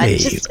 Really?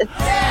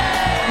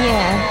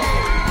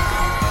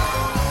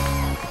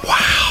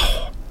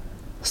 Wow.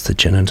 That's the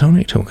gin and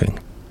tonic talking.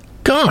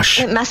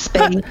 Gosh. It must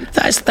be.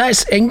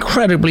 That's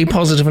incredibly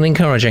positive and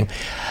encouraging.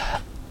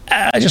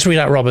 just read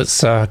out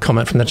Robert's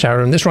comment from the chat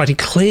room. This writer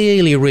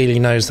clearly really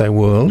knows their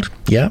world.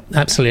 Yeah,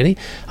 absolutely.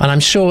 And I'm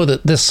sure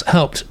that this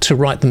helped to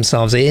write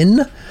themselves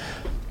in,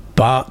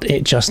 but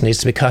it just needs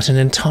to be cut in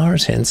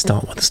entirety and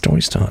start where the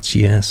story starts.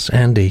 Yes,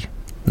 Andy,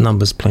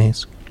 numbers,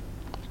 please.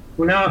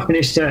 Well, now I've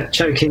finished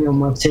choking on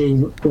my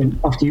tea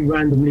after you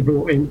randomly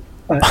brought in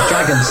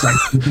dragon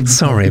sex.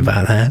 Sorry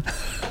about that.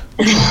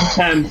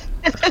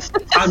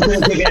 I'm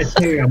going to give it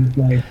a 2, I'm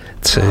afraid.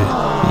 2.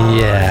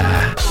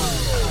 Yeah.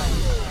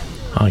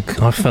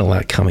 I felt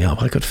that coming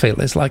up. I could feel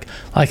it. It's like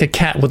a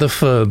cat with a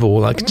fur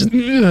ball.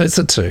 It's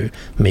a 2.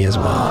 Me as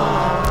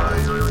well.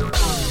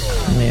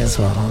 Me as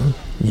well.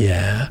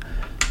 Yeah.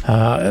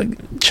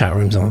 Chat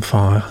room's on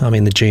fire. I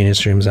mean, the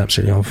Genius room's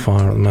absolutely on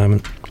fire at the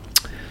moment.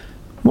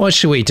 What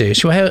should we do?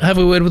 Should we have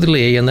a word with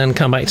Lee and then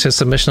come back to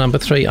submission number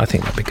 3? I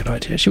think that'd be a good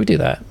idea. Should we do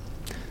that?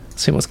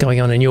 See what's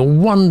going on in your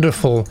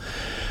wonderful...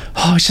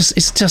 Oh,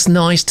 it's just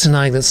nice to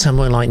know that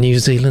somewhere like New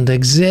Zealand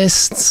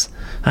exists,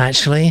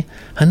 actually.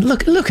 And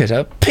look at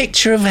a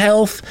picture of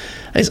health.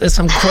 It's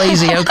some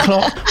crazy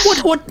o'clock.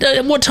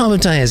 What time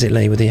of day is it,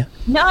 Lee, with you?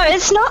 No,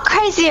 it's not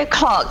crazy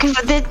o'clock.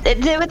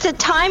 There was a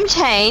time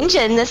change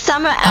in the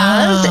summer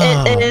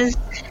hours.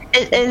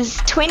 It is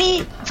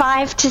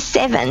 25 to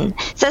 7.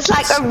 So it's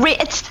like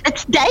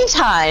it's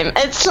daytime.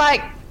 It's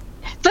like,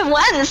 for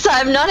once,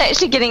 I'm not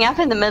actually getting up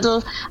in the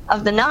middle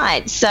of the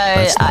night. So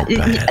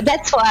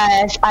that's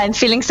why I'm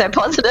feeling so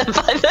positive,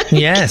 I think.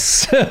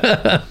 Yes.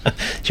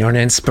 You're an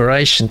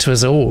inspiration to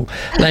us all.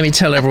 Let me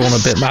tell everyone a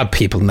bit more.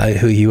 People know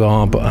who you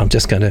are, but I'm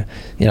just going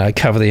to,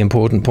 cover the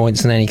important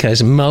points in any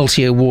case.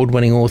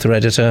 Multi-award-winning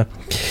author-editor,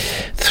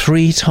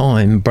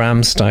 3-time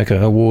Bram Stoker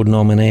Award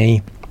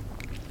nominee.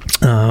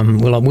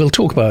 We'll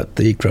talk about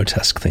the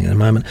grotesque thing in a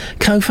moment.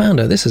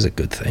 Co-founder, this is a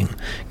good thing,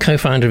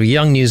 co-founder of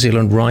Young New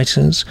Zealand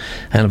Writers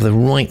and of the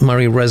Wright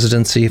Murray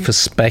Residency for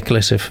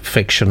Speculative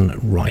Fiction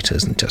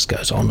Writers, and it just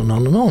goes on and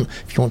on and on.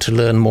 If you want to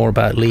learn more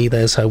about Lee,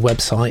 there's her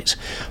website.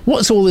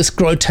 What's all this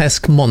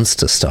grotesque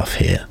monster stuff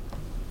here?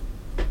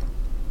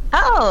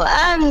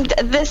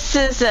 This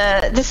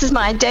is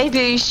my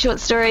debut short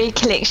story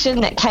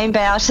collection that came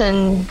out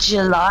in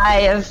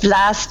July of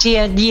last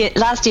year.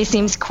 Last year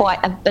seems quite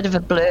a bit of a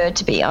blur,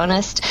 to be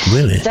honest.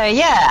 Really? So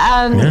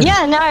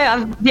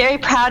I'm very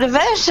proud of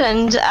it,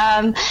 and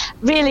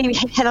really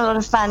had a lot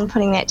of fun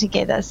putting that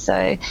together.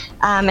 So,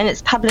 and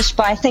it's published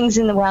by Things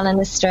in the Well in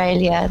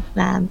Australia,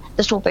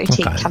 little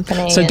boutique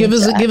company. So give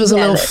us a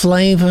little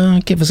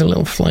flavour. Give us a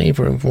little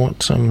flavour of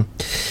what.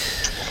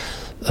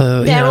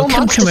 They're all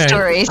monster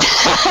stories.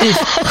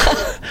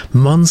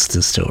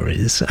 Monster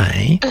stories,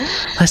 eh?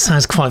 That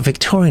sounds quite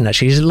Victorian,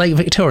 actually. Is it late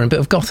Victorian, a bit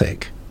of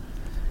Gothic?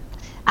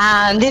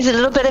 There's a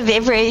little bit of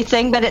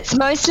everything, but it's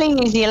mostly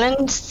New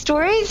Zealand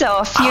stories,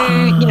 or a few,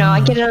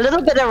 I get a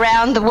little bit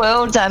around the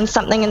world,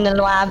 something in the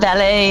Loire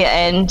Valley,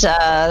 and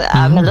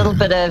a little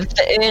bit of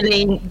the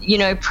early,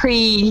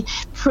 pre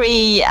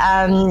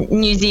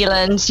New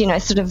Zealand,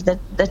 sort of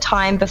the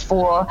time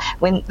before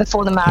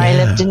the Maori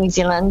lived in New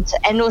Zealand,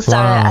 and also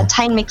a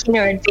Tane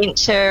McKenna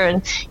adventure,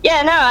 and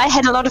I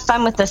had a lot of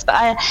fun with this, but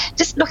I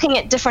just looking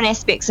at different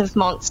aspects of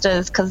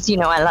monsters, because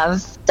I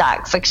love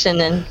dark fiction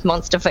and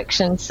monster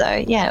fiction,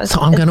 so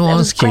So I'm going to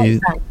ask you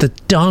the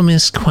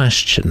dumbest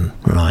question,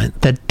 right?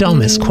 The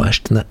dumbest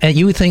question that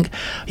you would think.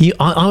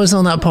 I was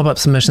on that pop-up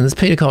submission. This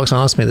Peter Cox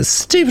asked me the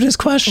stupidest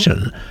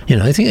question.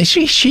 I think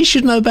she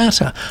should know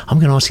better. I'm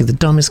going to ask you the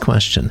dumbest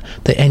question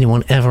that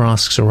anyone ever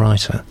asks a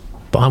writer.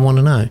 But I want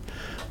to know,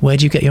 where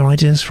do you get your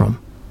ideas from?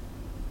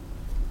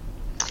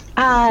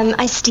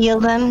 I steal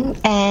them,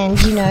 and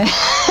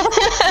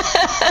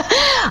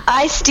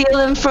I steal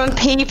them from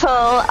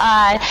people.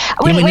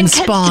 When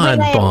inspired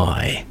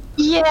by.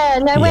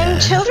 When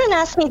children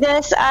ask me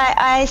this,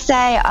 I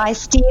say I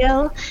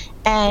steal,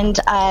 and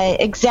I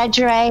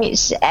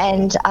exaggerate,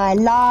 and I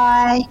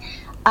lie.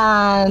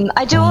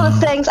 I do all the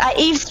things. I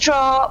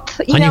eavesdrop.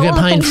 And you get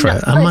paid for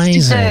it.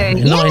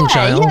 Amazing. Not in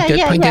jail.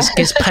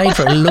 Gets paid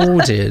for it.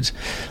 Lauded.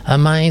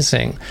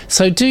 Amazing.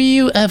 So do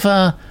you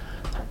ever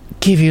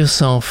give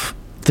yourself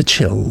the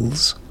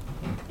chills?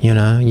 You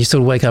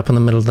sort of wake up in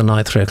the middle of the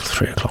night, 3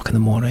 o'clock in the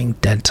morning,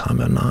 dead time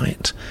of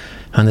night,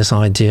 and this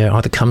idea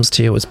either comes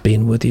to you or it's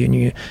been with you,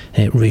 and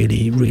it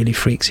really, really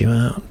freaks you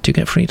out. Do you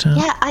get freaked out?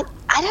 Yeah,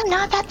 I don't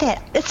know about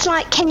that. It's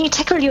like, can you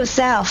tickle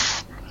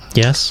yourself?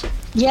 Yes.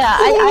 Yeah,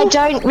 I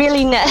don't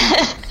really know.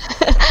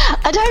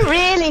 I don't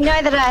really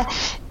know that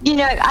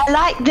I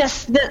like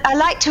this. I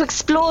like to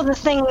explore the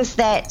things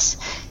that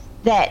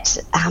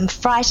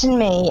frighten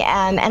me,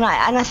 and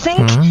I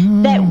think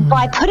that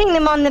by putting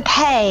them on the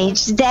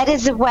page, that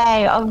is a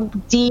way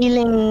of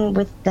dealing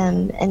with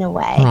them in a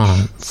way.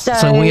 Right.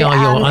 So we are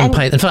your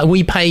unpaid. In fact,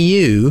 we pay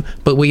you,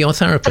 but we're your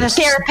therapists. For the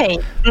therapy.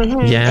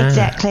 Yeah.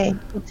 Exactly.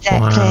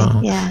 Wow.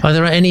 Yeah. Are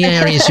there any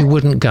areas you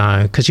wouldn't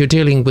go because you're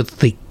dealing with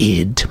the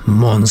id,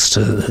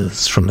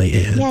 monsters from the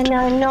id? Yeah,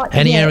 no, not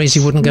any yet. areas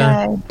you wouldn't go?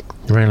 No.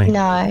 Really?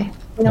 No,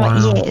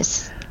 not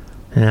yet.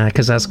 Yeah,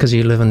 because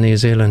you live in New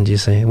Zealand, you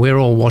see. We're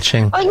all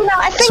watching.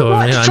 I think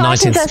what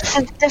frightens us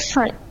is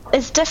different.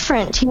 is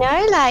different,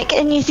 like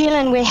in New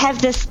Zealand we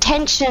have this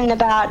tension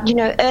about,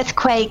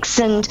 earthquakes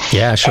and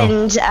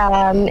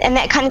and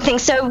that kind of thing.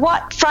 So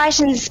what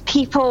frightens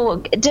people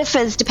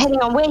differs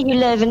depending on where you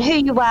live and who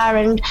you are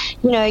and,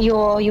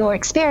 your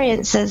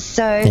experiences.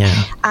 So,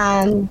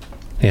 so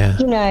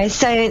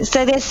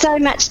there's so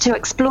much to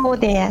explore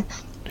there.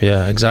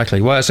 Yeah,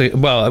 exactly. Well,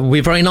 it'd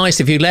be very nice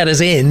if you let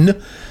us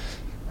in.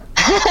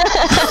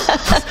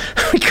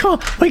 we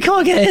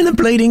can't get in the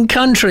bleeding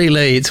country,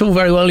 Lee. It's all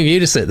very well of you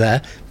to sit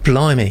there.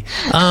 Blimey.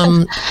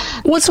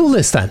 What's all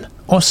this then?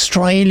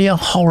 Australia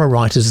Horror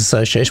Writers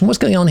Association. What's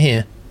going on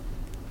here?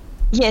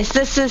 Yes,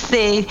 this is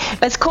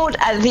it's called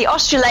the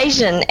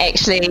Australasian,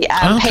 actually,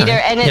 Peter,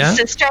 and it's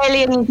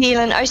Australia, New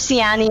Zealand,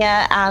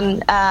 Oceania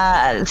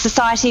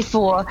Society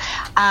for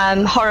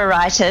Horror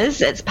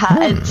Writers. It's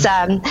it's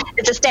a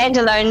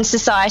standalone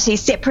society,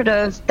 separate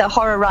of the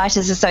Horror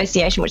Writers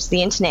Association, which is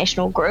the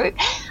international group.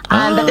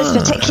 But this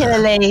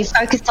particularly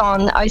focused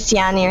on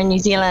Oceania and New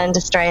Zealand,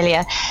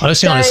 Australia.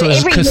 Oceania, so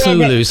there's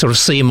Cthulhu, sort of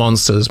sea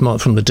monsters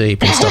from the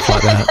deep and stuff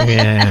like that.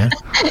 Yeah,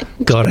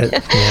 got it.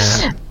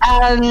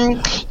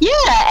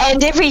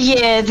 And every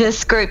year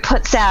this group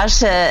puts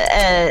out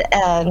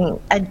an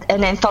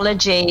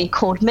anthology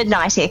called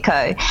Midnight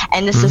Echo,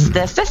 and this is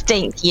the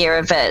 15th year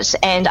of it,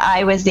 and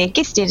I was their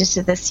guest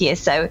editor this year.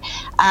 So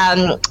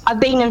I've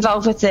been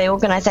involved with the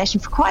organisation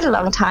for quite a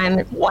long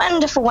time.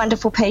 Wonderful,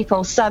 wonderful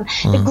people. So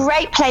a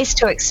great place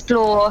to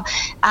explore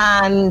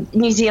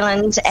New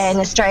Zealand and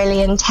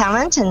Australian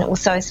talent, and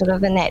also sort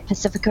of in that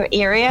Pacifica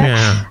area.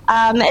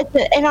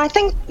 And I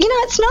think,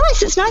 it's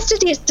nice. It's nice to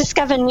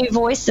discover new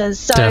voices.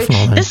 So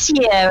this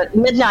year,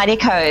 Midnight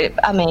Echo,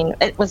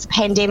 it was a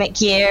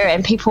pandemic year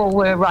and people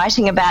were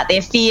writing about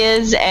their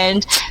fears,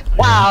 and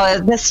wow,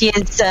 this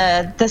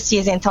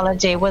year's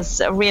anthology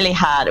was really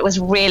hard. It was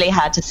really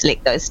hard to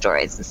select those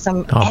stories. There's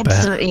some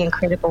absolutely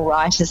incredible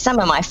writers, some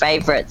of my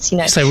favourites,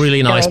 So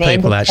really nice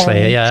people,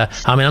 actually. Yeah.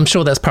 I'm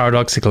sure that's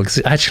paradoxical,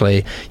 because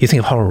actually you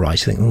think of horror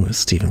writing, you think,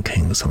 Stephen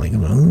King or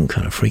something,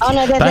 kind of freaky. Oh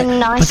no, they're the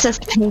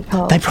nicest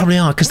people. They probably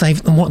are, because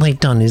what they've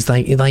done is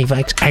they've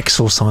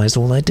exorcised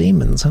all their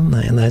demons, haven't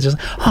they? And they're just,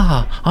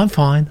 I'm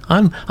fine.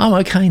 I'm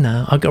okay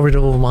now. I got rid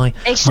of all my.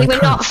 Actually,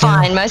 we're not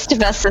fine. Most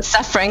of us are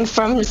suffering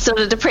from sort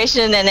of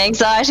depression and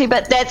anxiety,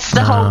 but that's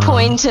the whole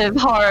point of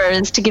horror,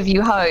 is to give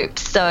you hope.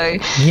 So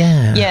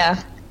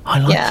I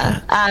like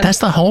that. That's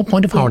the whole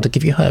point of horror, to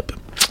give you hope.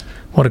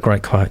 What a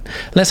great quote.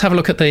 Let's have a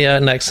look at the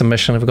next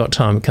submission. If we've got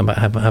time, we'll come back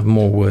have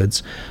more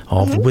words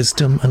of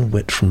wisdom and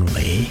wit from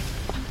Lee.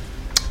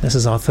 This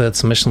is our third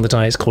submission of the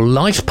day. It's called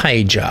Life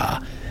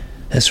Pager.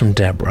 It's from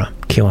Deborah.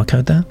 QR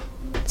code there.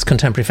 It's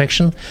contemporary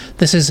fiction.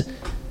 This is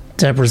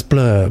Deborah's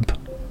blurb.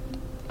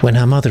 When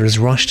her mother is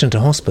rushed into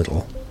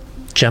hospital,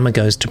 Gemma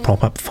goes to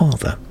prop up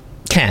father,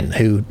 Ken,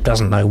 who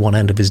doesn't know one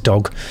end of his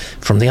dog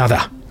from the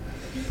other.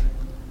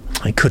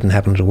 It couldn't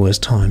happen at a worse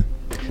time,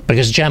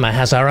 because Gemma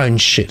has her own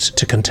shit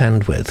to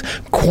contend with,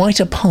 quite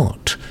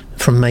apart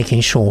from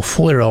making sure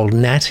 4-year-old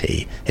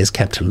Natty is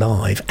kept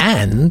alive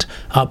and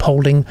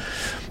upholding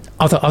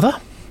other?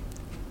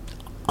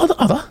 What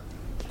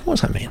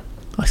does that mean?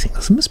 I think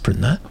there's a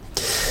misprint there.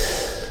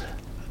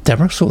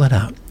 Deborah, sort that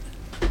out.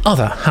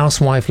 Other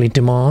housewifely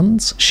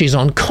demands. She's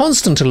on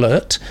constant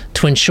alert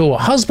to ensure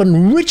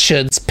husband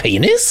Richard's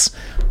penis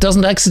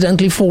doesn't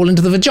accidentally fall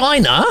into the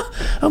vagina.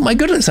 Oh my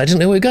goodness, I didn't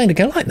know we were going to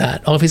go like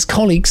that. Of his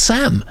colleague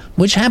Sam,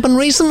 which happened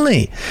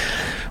recently.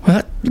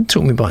 Well, that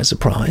took me by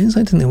surprise.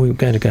 I didn't think we were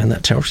going to go in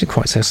that territory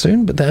quite so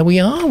soon, but there we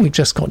are. We've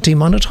just got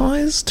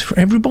demonetised for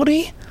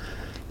everybody.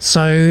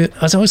 So,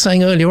 as I was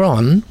saying earlier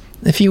on,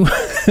 if you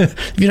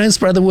don't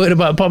spread the word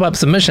about pop-up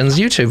submissions,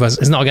 YouTube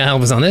is not going to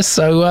help us on this.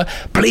 So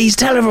please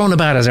tell everyone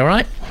about us, all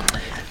right?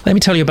 Let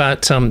me tell you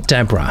about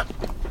Deborah.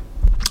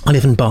 I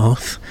live in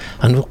Bath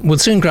and will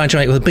soon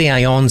graduate with a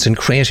BA Hons in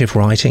creative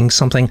writing,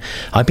 something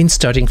I've been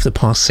studying for the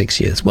past 6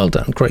 years. Well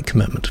done, great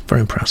commitment,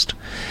 very impressed.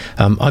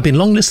 I've been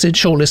longlisted,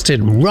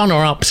 shortlisted,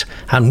 runner-up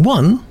and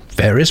won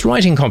various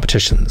writing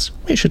competitions.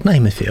 You should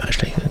name a few,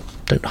 actually.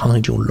 Don't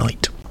hide your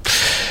light.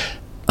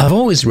 I've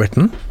always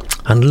written,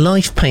 and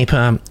Life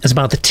Paper is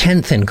about the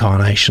 10th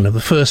incarnation of the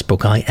first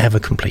book I ever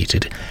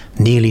completed,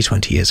 nearly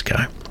 20 years ago.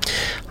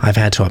 I've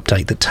had to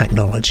update the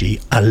technology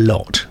a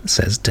lot,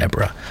 says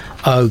Deborah.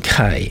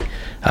 Okay,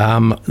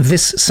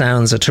 this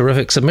sounds a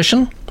terrific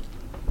submission.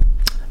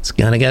 It's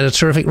going to get a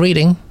terrific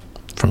reading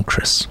from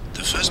Chris.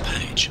 The first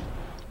page.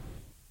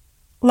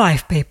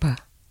 Life Paper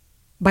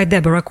by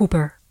Deborah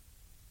Cooper.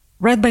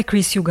 Read by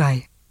Chris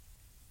Ugai.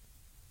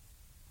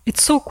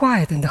 It's so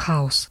quiet in the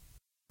house.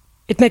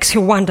 It makes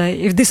you wonder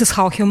if this is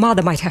how her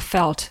mother might have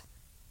felt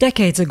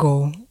decades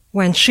ago,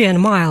 when she and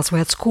Miles were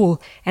at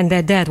school and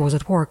their dad was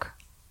at work.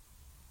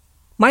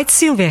 Might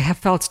Sylvia have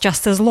felt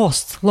just as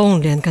lost,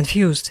 lonely and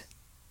confused?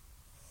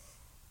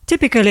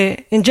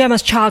 Typically, in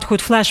Gemma's childhood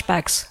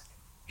flashbacks,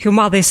 her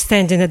mother is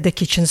standing at the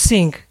kitchen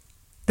sink,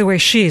 the way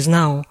she is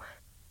now,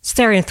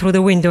 staring through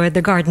the window at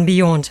the garden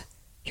beyond,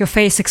 her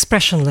face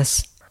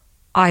expressionless,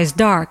 eyes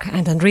dark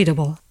and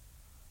unreadable.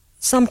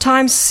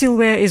 Sometimes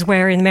Sylvia is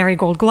wearing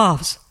marigold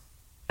gloves.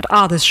 At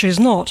others she is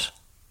not,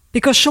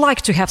 because she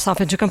liked to have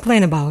something to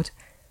complain about.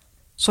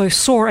 So if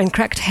sore and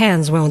cracked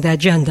hands were on the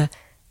agenda,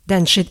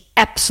 then she'd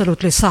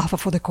absolutely suffer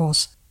for the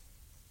cause.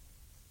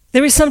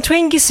 There is some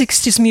twangy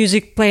 60s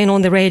music playing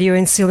on the radio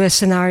in Sylvia's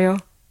scenario,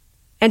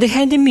 and a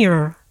handy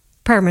mirror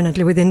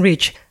permanently within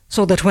reach,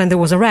 so that when there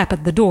was a rap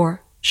at the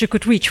door, she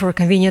could reach for a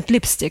convenient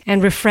lipstick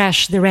and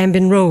refresh the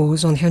rambling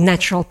rose on her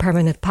natural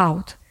permanent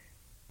pout.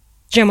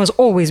 Gemma's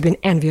always been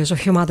envious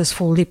of her mother's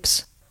full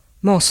lips,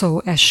 more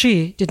so as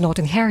she did not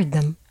inherit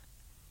them.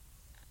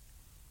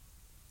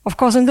 Of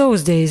course, in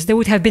those days there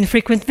would have been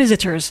frequent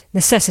visitors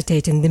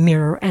necessitating the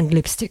mirror and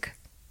lipstick.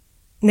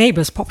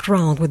 Neighbors popped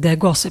round with their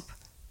gossip.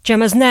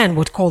 Gemma's nan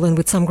would call in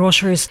with some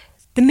groceries,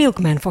 the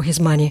milkman for his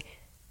money,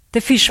 the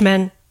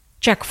fishman,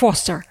 Jack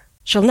Foster.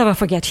 She'll never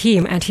forget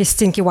him and his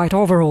stinky white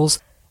overalls,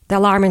 the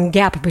alarming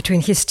gap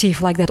between his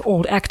teeth like that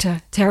old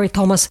actor, Terry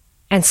Thomas,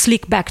 and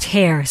sleek-backed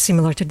hair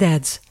similar to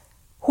Dad's,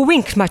 who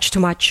winked much too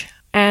much,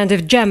 and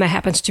if Gemma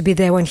happened to be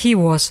there when he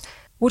was,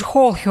 would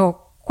haul her,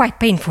 quite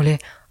painfully,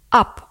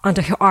 up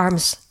under her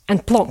arms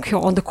and plonk her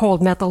on the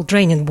cold metal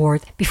draining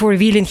board before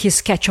revealing his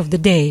sketch of the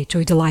day to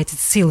a delighted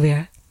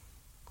Sylvia.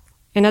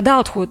 In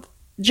adulthood,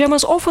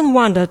 Gemma's often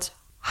wondered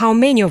how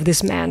many of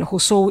these men who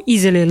so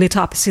easily lit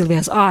up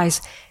Sylvia's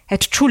eyes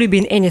had truly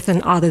been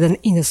anything other than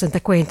innocent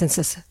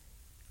acquaintances.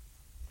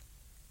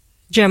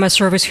 Gemma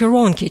serviced her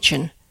own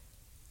kitchen,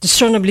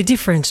 discernibly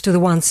different to the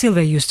one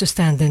Sylvia used to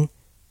stand in.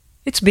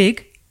 It's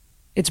big,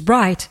 it's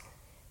bright,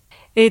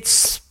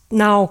 it's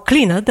now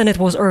cleaner than it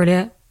was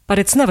earlier, but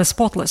it's never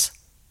spotless.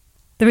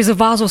 There is a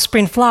vase of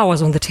spring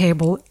flowers on the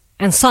table,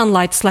 and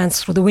sunlight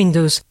slants through the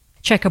windows,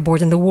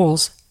 checkerboard in the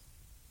walls.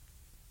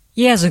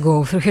 Years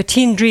ago, through her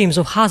teen dreams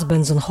of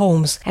husbands and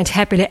homes and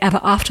happily ever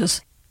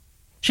afters,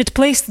 she'd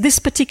placed this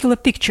particular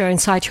picture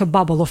inside her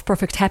bubble of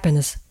perfect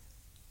happiness.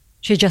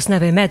 She just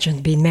never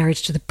imagined being married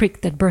to the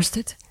prick that burst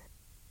it.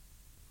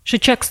 She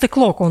checks the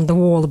clock on the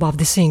wall above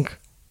the sink.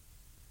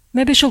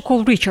 Maybe she'll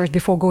call Richard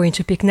before going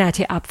to pick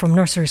Natty up from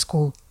nursery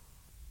school.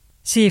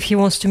 See if he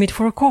wants to meet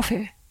for a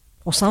coffee,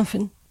 or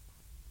something.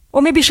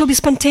 Or maybe she'll be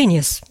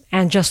spontaneous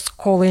and just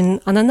call in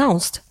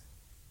unannounced.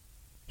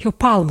 Her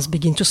palms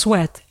begin to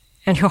sweat,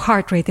 and her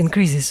heart rate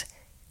increases.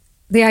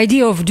 The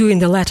idea of doing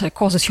the latter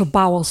causes her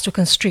bowels to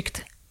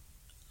constrict.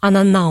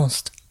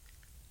 Unannounced.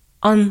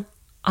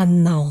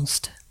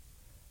 Unannounced.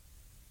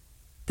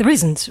 There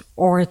isn't,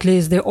 or at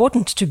least there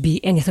oughtn't to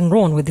be, anything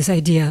wrong with this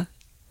idea.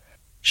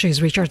 She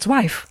is Richard's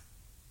wife.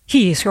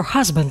 He is her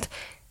husband.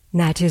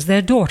 Natty is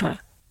their daughter.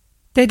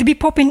 They'd be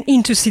popping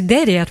in to see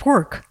Daddy at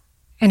work,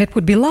 and it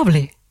would be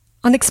lovely,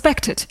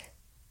 unexpected,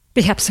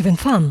 perhaps even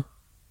fun.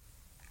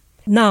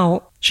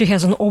 Now she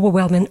has an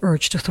overwhelming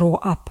urge to throw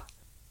up.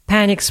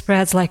 Panic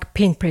spreads like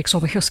pinpricks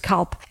over her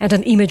scalp, and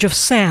an image of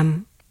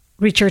Sam,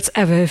 Richard's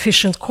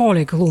ever-efficient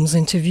colleague, looms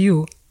into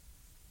view.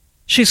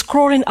 She's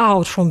crawling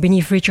out from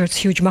beneath Richard's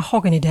huge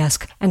mahogany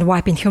desk and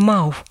wiping her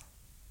mouth.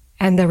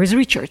 And there is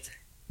Richard,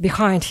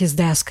 behind his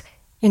desk,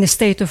 in a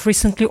state of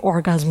recently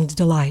orgasmed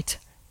delight.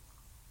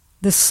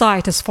 The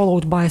sight is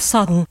followed by a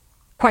sudden,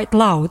 quite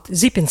loud,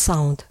 zipping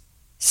sound,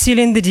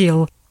 sealing the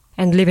deal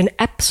and leaving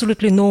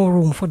absolutely no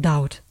room for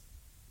doubt.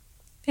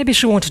 Maybe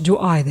she won't do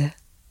either.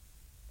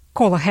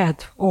 Call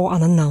ahead or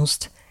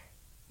unannounced.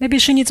 Maybe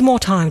she needs more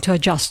time to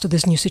adjust to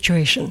this new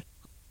situation.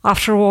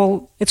 After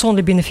all, it's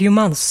only been a few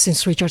months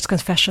since Richard's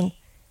confession,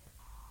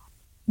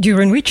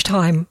 during which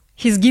time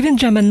he's given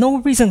Gemma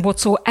no reason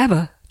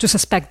whatsoever to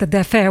suspect that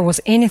the affair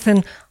was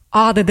anything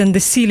other than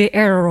the silly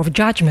error of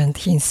judgment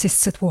he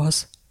insists it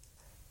was.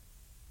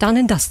 Done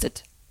and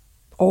dusted.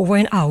 Over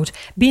and out,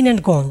 been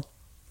and gone.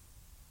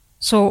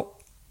 So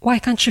why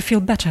can't she feel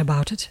better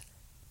about it?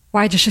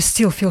 Why does she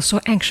still feel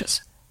so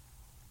anxious?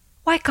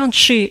 Why can't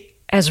she,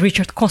 as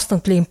Richard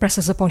constantly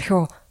impresses upon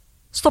her,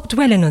 stop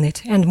dwelling on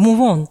it and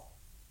move on?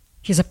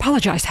 He's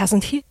apologized,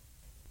 hasn't he?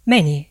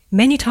 Many,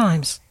 many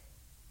times.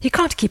 He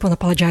can't keep on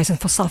apologizing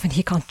for something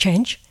he can't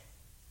change.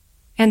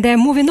 And they're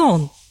moving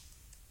on.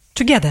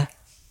 Together.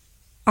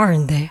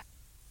 Aren't they?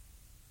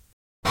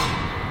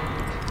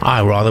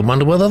 I rather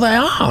wonder whether they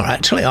are,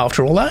 actually,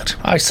 after all that,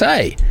 I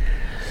say.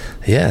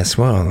 Yes,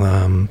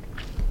 well,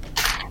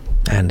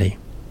 Andy.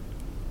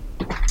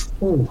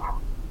 Oh,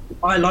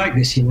 I like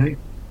this, you know.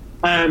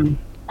 I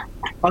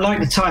like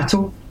the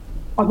title.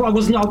 I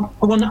wasn't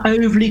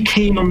overly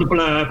keen on the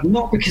blurb,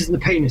 not because of the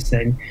penis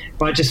thing,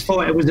 but I just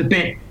thought it was a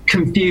bit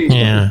confusing.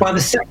 Yeah. By the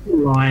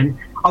second line,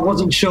 I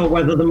wasn't sure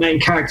whether the main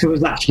character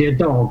was actually a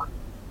dog,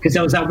 because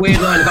there was that weird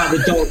line about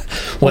the dog.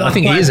 Well, I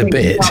think he is a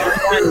bit.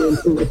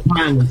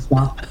 And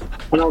stuff,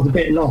 and I was a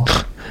bit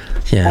lost.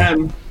 Yeah.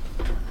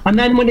 And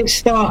then when it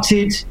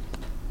started,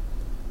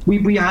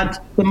 we had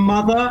the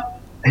mother,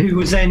 who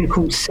was then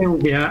called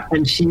Sylvia,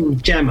 and she was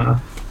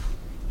Gemma.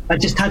 I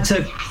just had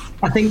to.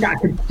 I think that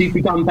could be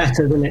done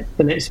better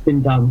than it's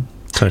been done.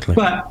 Totally.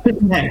 But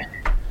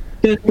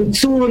the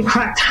sore and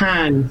cracked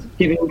hand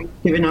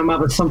giving her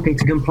mother something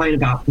to complain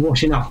about,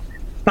 washing up.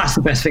 That's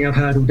the best thing I've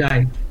heard all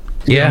day.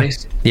 To be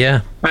honest.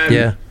 Yeah.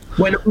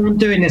 When I'm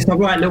doing this, I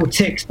write little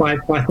ticks by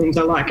things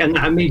I like, and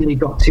I immediately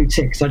got 2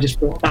 ticks. I just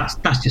thought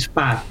that's just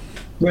bad.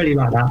 Really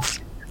like that.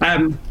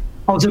 I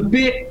was a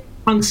bit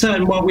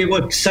uncertain while we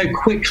were so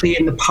quickly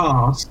in the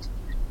past.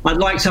 I'd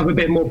like to have a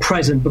bit more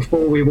present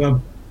before we were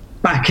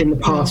back in the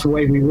past the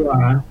way we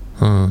were.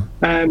 But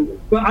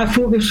I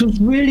thought this was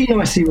really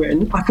nicely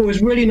written. I thought it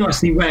was really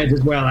nicely read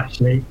as well,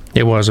 actually.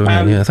 It was,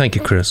 yeah. Thank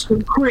you, Chris.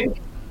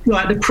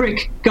 The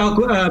prick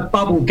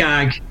bubble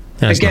gag.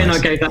 That's again, nice.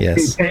 I gave that 2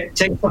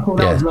 ticks. I thought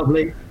that was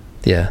lovely.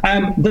 Yeah.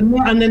 And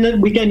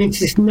then we get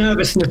into this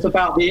nervousness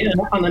about the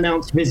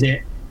unannounced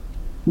visit,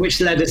 which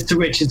led us to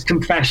Richard's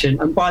confession.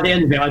 And by the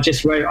end of it, I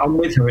just wrote, I'm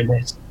with her in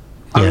this.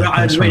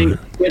 I really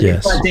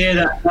this idea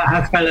that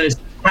her fellows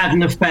had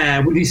an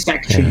affair with his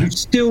secretary, who's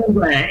still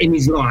there in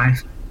his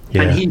life,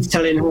 and he's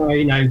telling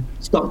her,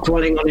 stop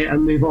dwelling on it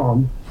and move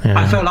on.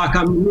 I felt like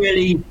I'm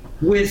really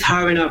with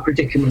her in her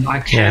predicament.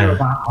 I care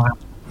about her.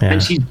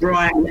 And she's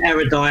bright and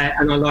erudite,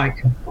 and I like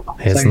her.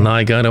 It's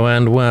not going to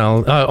end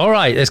well. Oh, all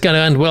right, it's going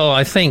to end well,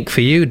 I think, for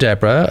you,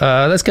 Deborah.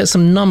 Let's get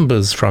some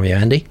numbers from you,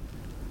 Andy.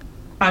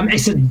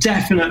 It's a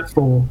definite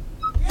 4.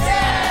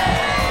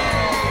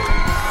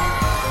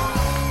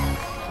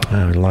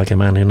 I would like a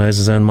man who knows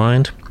his own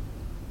mind.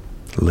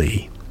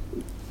 Lee.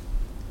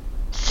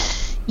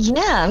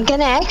 Yeah, I'm going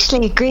to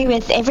actually agree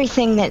with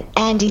everything that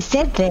Andy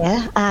said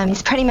there.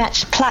 He's pretty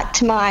much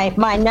plucked my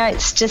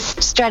notes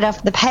just straight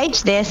off the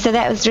page there, so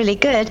that was really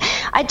good.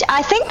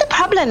 I think the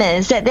problem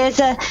is that there's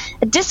a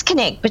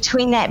disconnect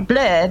between that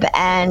blurb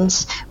and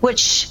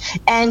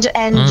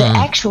the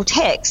actual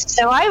text.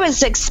 So I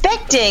was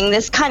expecting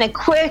this kind of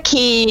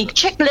quirky,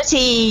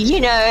 chiclety,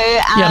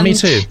 me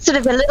too. Sort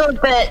of a little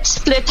bit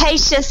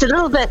flirtatious, a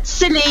little bit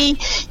silly,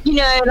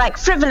 like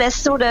frivolous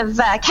sort of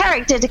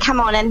character to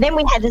come on, and then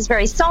we had this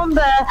very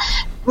somber,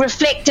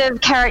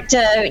 reflective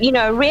character.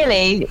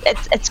 Really,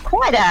 it's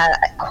quite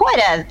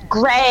a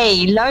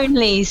grey,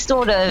 lonely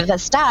sort of a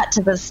start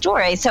to the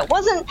story. So it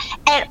wasn't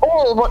at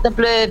all what the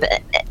blurb,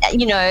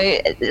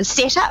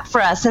 set up for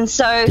us, and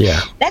so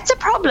that's a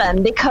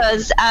problem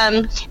because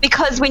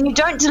when you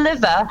don't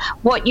deliver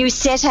what you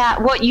set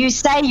out, what you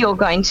say you're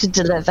going to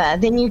deliver,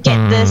 then you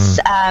get this.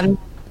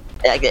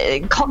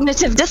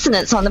 Cognitive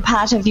dissonance on the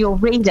part of your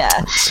reader.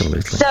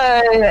 Absolutely.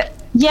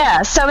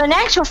 So in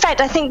actual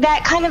fact, I think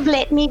that kind of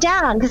let me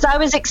down because I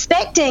was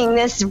expecting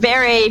this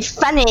very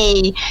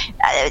funny,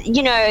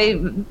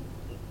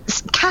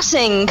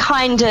 cutting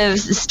kind of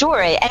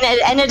story,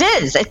 and it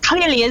is. It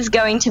clearly is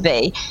going to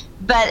be,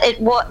 but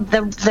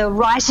the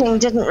writing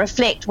didn't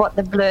reflect what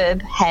the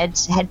blurb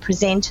had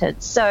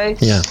presented. So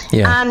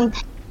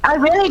I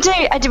really do.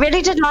 I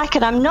really did like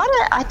it. I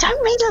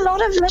don't read a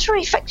lot of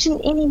literary fiction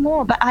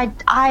anymore, but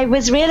I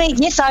was really,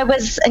 I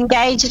was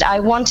engaged. I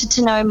wanted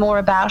to know more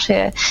about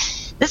her.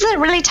 This is a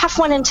really tough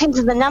one in terms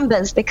of the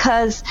numbers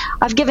because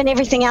I've given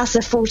everything else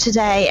a 4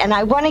 today, and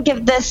I want to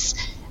give this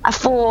a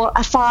 4,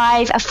 a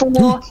 5, a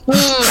 4.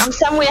 I'm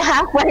somewhere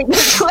halfway between.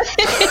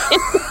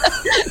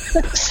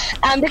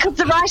 Because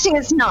the writing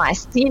is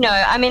nice.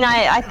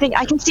 I think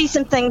I can see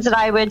some things that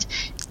I,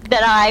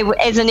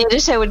 as an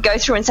editor, would go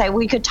through and say,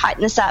 we could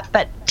tighten this up.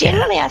 But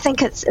generally, I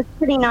think it's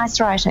pretty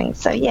nice writing.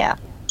 So,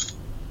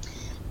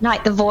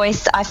 like the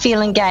voice, I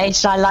feel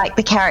engaged. I like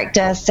the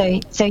character. So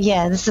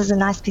this is a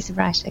nice piece of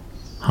writing.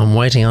 I'm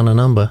waiting on a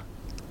number.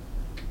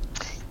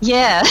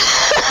 Yeah.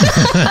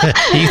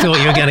 You thought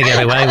you were going to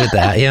get away with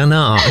that. You're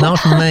not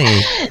from me.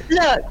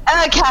 Look,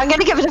 okay, I'm going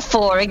to give it a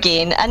 4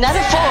 again. Another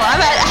 4.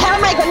 How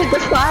am I going to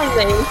define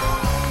these?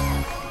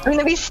 I'm going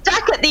to be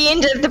stuck at the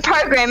end of the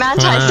program,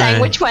 aren't I,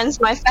 saying which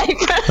one's my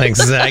favourite?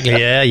 Exactly,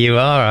 yeah, you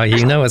are.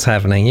 You know what's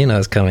happening. You know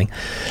what's coming.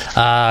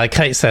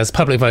 Kate says,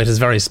 public vote is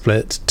very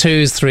split.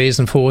 2s, 3s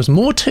and 4s.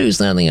 More 2s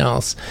than anything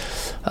else.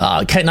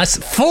 Kate, nice.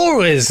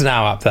 4 is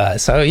now up there.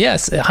 So,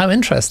 yes, how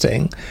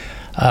interesting.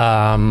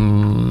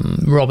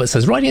 Robert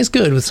says, writing is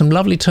good with some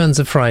lovely turns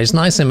of phrase,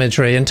 nice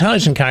imagery,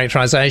 intelligent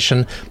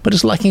characterization, but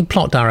it's lacking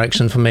plot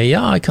direction for me.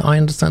 Yeah, I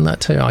understand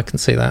that too. I can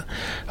see that.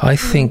 I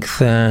think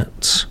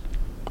that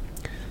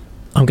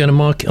I'm going to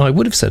mark. I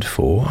would have said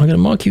 4. I'm going to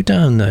mark you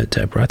down, though,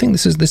 Deborah. I think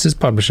this is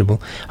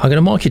publishable. I'm going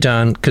to mark you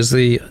down because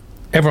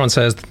everyone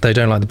says they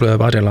don't like the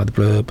blurb. I don't like the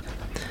blurb.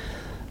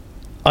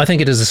 I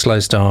think it is a slow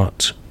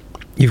start.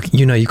 You've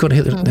got to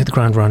hit the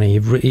ground running.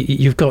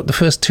 You've got the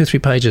first 2-3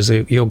 pages,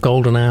 your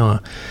golden hour.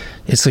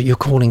 It's your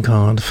calling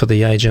card for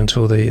the agent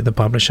or the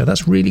publisher.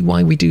 That's really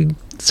why we do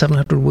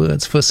 700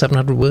 words, first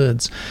 700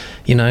 words,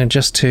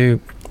 just to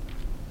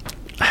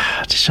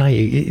show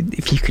you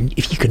if you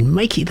can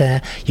make it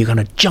there, you're going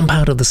to jump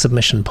out of the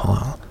submission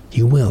pile.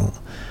 You will.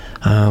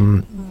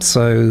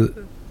 So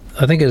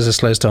I think it is a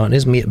slow start. It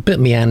is a bit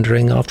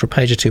meandering. After a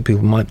page or two,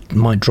 people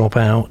might drop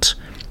out.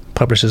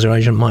 Publishers or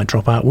agent might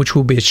drop out, which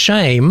will be a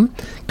shame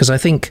because I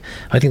think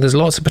there's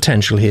lots of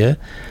potential here,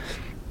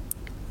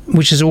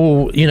 which is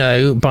all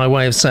by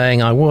way of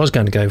saying I was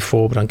going to go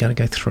 4, but I'm going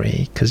to go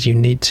 3 because you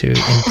need to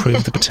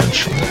improve the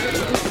potential.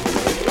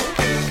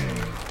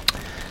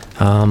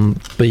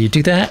 But you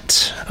do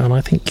that, and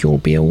I think you'll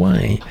be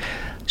away.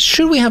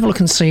 Should we have a look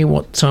and see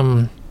what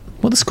the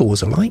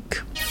scores are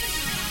like?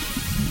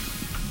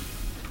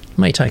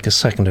 May take a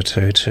second or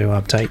two to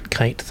update.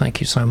 Kate,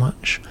 thank you so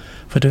much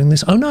for doing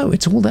this? Oh no,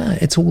 it's all there.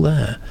 It's all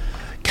there.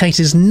 Kate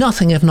is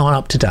nothing if not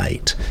up to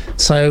date.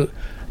 So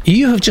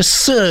you have just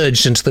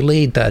surged into the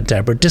lead there,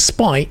 Deborah,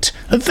 despite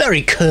a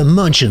very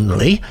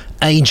curmudgeonly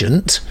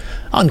agent,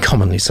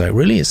 uncommonly so,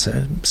 really. It's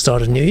a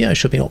start of the new year,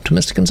 should be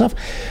optimistic and stuff.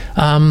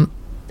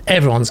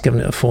 Everyone's given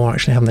it a 4,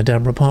 actually, haven't they,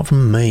 Deborah, apart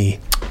from me.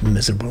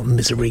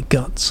 Misery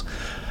guts.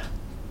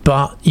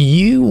 But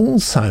you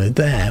also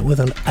there, with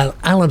an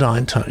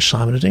Aladdin touch,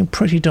 Simon, are doing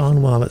pretty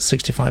darn well at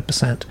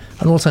 65%.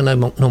 And also no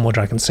more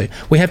Dragons 2.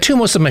 We have 2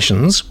 more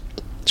submissions.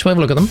 Shall we have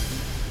a look at them?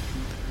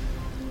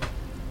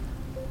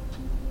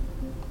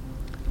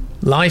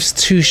 Life's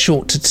Too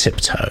Short to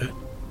Tiptoe.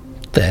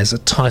 There's a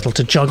title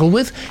to juggle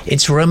with.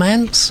 It's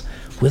romance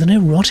with an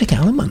erotic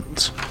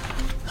element.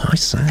 I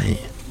say.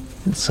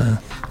 It's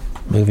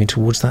moving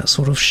towards that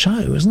sort of show,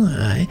 isn't it?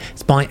 Eh?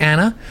 It's by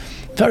Anna.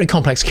 Very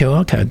complex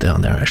QR code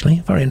down there,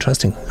 actually. Very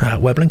interesting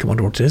web link. I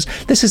wonder what it is.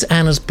 This is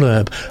Anna's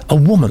blurb. A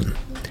woman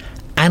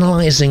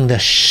analysing the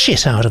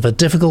shit out of a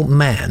difficult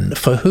man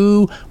for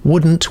who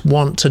wouldn't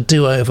want to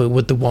do over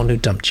with the one who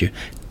dumped you.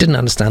 Didn't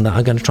understand that.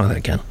 I'm going to try that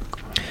again.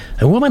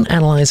 A woman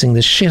analysing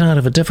the shit out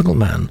of a difficult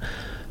man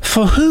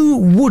for who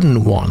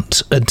wouldn't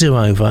want a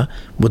do-over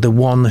with the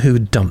one who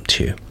dumped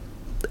you.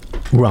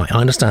 Right, I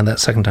understand that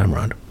second time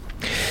round.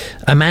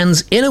 A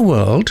man's inner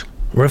world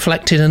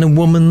reflected in a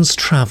woman's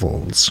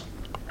travels.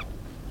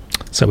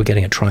 So we're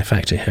getting a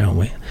trifecta here, aren't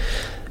we?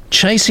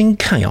 Chasing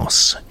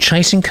chaos,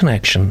 chasing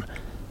connection,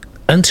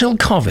 until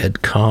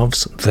COVID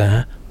carves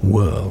their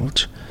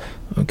world.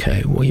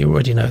 Okay, well, you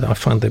already know that I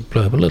find the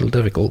blurb a little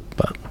difficult,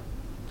 but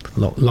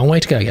long way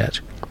to go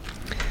yet.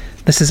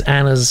 This is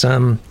Anna's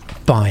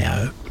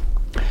bio.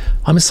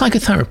 I'm a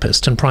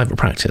psychotherapist in private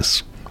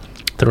practice.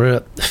 There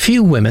are a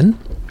few women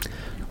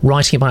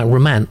writing about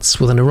romance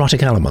with an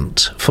erotic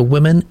element for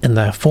women in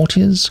their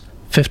 40s,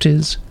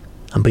 50s,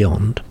 and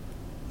beyond.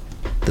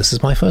 This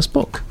is my first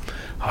book.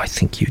 I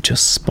think you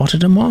just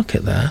spotted a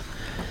market there.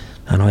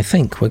 And I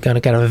think we're going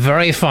to get a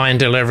very fine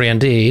delivery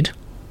indeed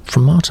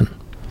from Martin.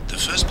 The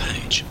first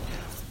page.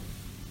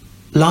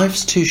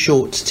 Life's Too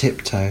Short to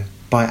Tiptoe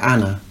by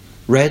Anna.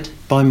 Read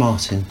by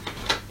Martin.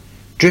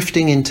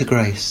 Drifting into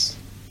grace.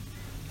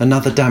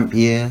 Another damp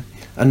year,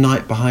 a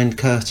night behind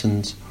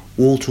curtains,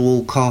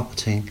 wall-to-wall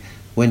carpeting,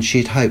 when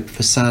she'd hoped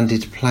for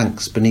sanded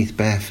planks beneath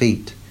bare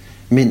feet,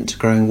 mint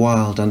growing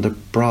wild under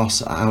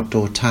brass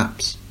outdoor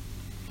taps.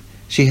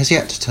 She has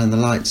yet to turn the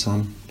lights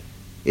on.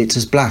 It's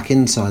as black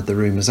inside the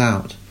room as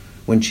out,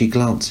 when she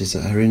glances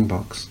at her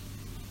inbox.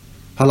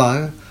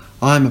 Hello,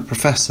 I am a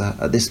professor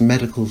at this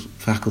medical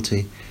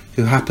faculty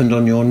who happened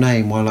on your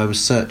name while I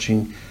was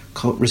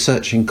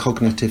researching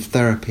cognitive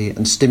therapy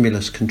and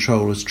stimulus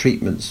control as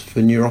treatments for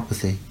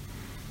neuropathy.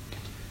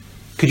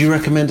 Could you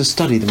recommend a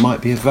study that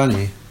might be of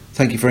value?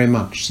 Thank you very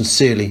much.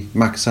 Sincerely,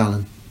 Max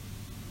Allen.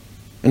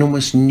 An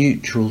almost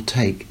neutral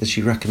take as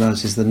she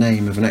recognises the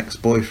name of an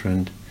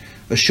ex-boyfriend,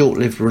 a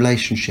short-lived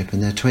relationship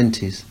in their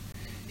 20s.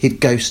 He'd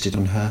ghosted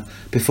on her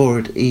before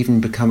it had even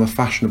become a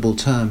fashionable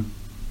term.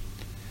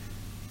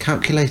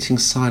 Calculating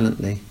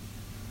silently,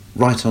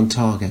 right on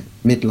target,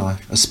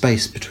 midlife, a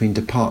space between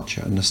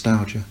departure and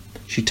nostalgia.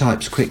 She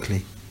types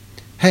quickly.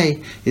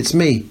 Hey, it's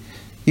me.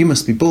 You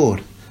must be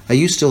bored. Are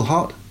you still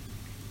hot?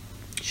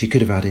 She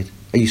could have added,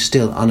 are you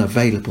still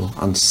unavailable,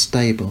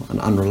 unstable and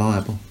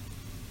unreliable?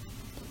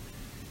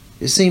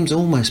 It seems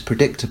almost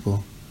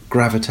predictable,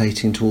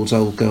 gravitating towards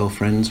old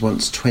girlfriends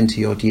once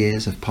 20-odd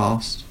years have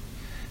passed.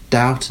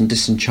 Doubt and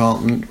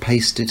disenchantment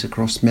pasted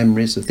across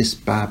memories of this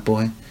bad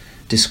boy,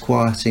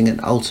 disquieting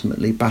and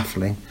ultimately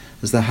baffling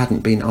as there hadn't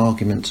been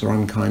arguments or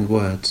unkind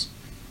words.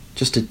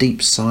 Just a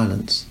deep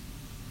silence.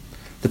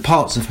 The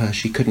parts of her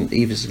she couldn't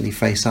easily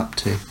face up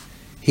to.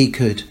 He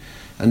could,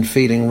 and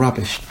feeling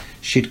rubbish,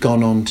 she'd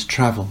gone on to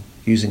travel,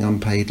 using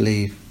unpaid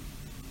leave.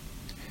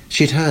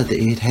 She'd heard that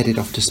he had headed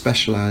off to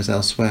specialise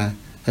elsewhere,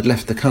 had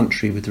left the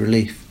country with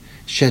relief,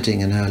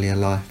 shedding an earlier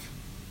life.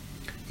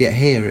 Yet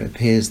here it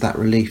appears that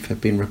relief had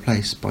been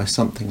replaced by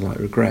something like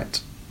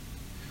regret.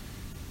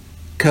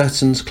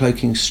 Curtains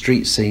cloaking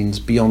street scenes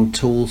beyond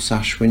tall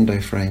sash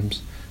window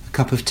frames, a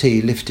cup of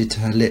tea lifted to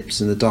her lips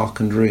in the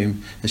darkened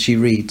room as she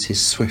reads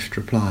his swift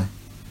reply.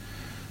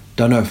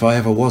 Don't know if I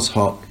ever was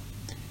hot.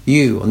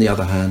 You, on the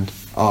other hand,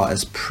 are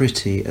as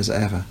pretty as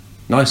ever.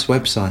 Nice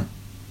website.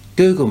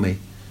 Google me.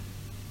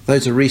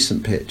 Those are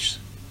recent pics.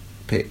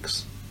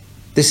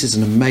 This is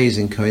an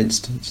amazing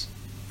coincidence.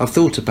 I've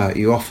thought about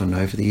you often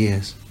over the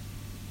years.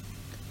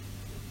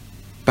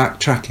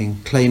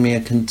 Backtracking, claiming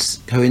a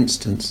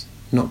coincidence.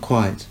 Not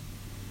quite.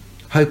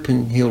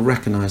 Hoping he'll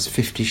recognise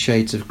 50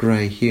 Shades of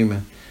Grey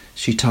humour,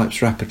 she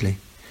types rapidly.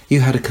 You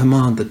had a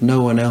command that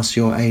no one else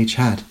your age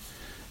had.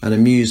 And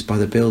amused by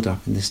the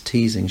build-up in this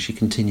teasing, she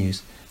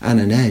continues, and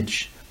an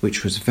edge,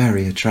 which was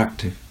very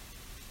attractive.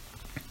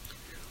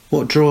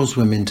 What draws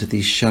women to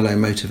these shallow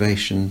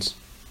motivations?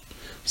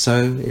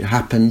 So it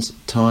happens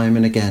time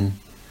and again.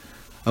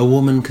 A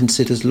woman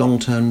considers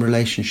long-term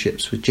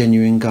relationships with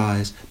genuine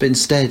guys, but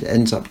instead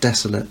ends up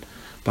desolate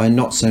by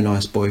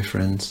not-so-nice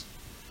boyfriends.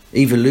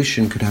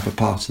 Evolution could have a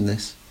part in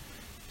this.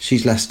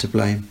 She's less to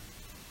blame.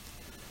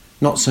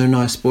 Not so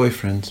nice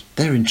boyfriends.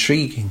 They're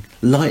intriguing.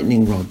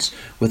 Lightning rods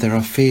where there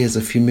are fears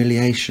of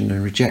humiliation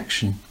and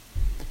rejection.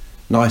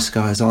 Nice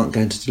guys aren't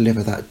going to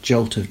deliver that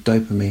jolt of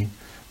dopamine,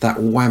 that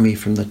whammy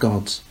from the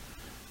gods.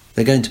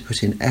 They're going to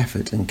put in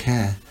effort and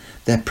care.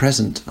 They're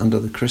present under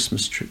the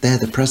Christmas tree. They're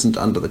the present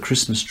under the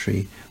Christmas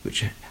tree,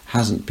 which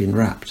hasn't been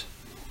wrapped.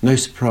 No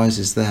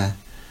surprises there.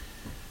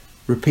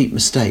 Repeat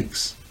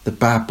mistakes. The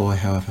bad boy,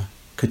 however,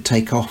 could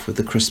take off with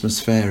the Christmas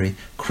fairy,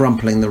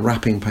 crumpling the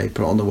wrapping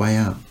paper on the way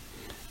out.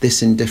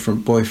 This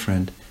indifferent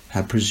boyfriend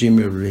had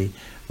presumably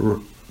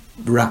been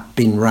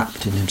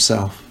wrapped in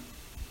himself.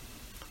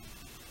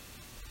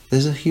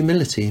 There's a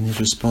humility in his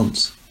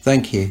response.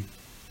 Thank you,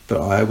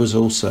 but I was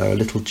also a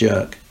little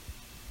jerk.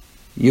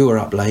 You were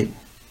up late.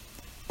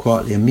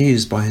 Quietly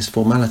amused by his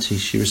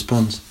formalities, she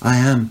responds, I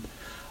am.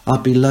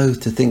 I'd be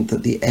loath to think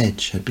that the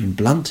edge had been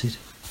blunted.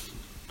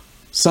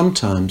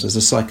 Sometimes, as a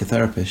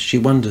psychotherapist, she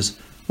wonders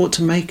what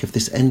to make of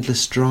this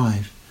endless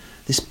drive,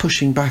 this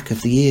pushing back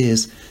of the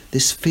years,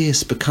 this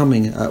fierce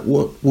becoming at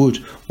what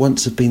would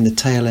once have been the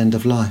tail end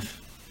of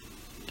life.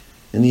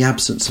 In the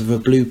absence of a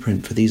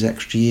blueprint for these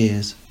extra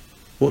years,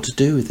 what to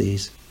do with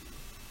these?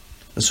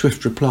 A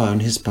swift reply on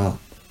his part.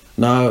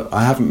 No,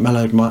 I haven't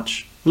mellowed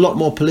much. A lot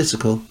more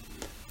political.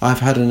 I've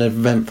had an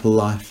eventful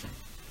life.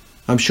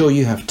 I'm sure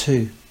you have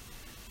too.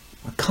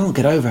 I can't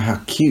get over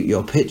how cute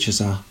your pictures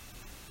are.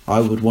 I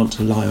would want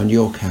to lie on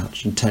your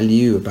couch and tell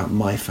you about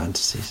my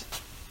fantasies.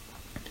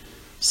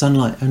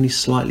 Sunlight only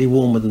slightly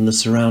warmer than the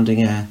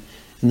surrounding air.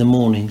 In the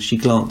morning she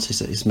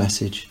glances at his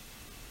message.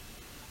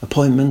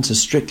 Appointments are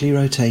strictly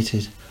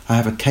rotated. I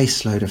have a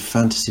caseload of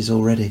fantasies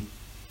already.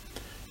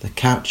 The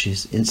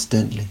couches,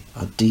 incidentally,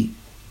 are deep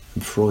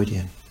and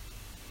Freudian.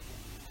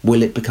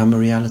 Will it become a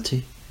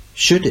reality?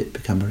 Should it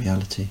become a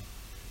reality?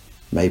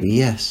 Maybe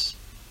yes.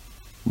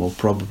 More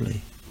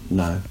probably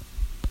no.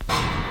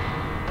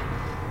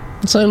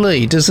 So,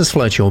 Lee, does this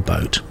float your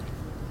boat?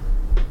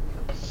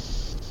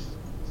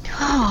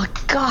 Oh,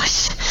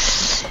 gosh.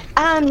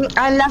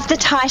 I love the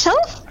title.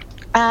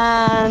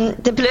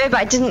 The blurb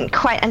I didn't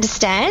quite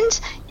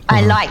understand.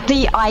 I like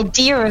the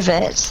idea of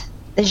it,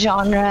 the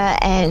genre,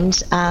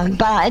 and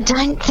but I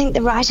don't think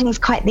the writing's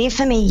quite there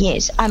for me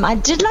yet. I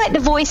did like the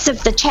voice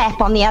of the chap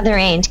on the other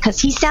end because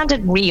he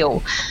sounded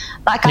real.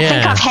 Like, I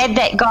think I've had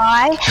that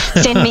guy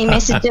send me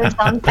messages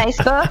on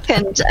Facebook,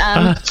 and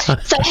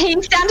so he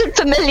sounded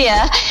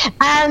familiar.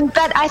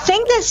 But I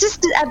think there's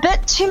just a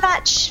bit too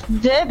much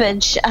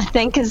verbiage, I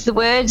think is the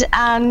word,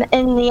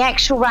 in the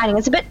actual writing.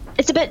 It's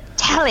a bit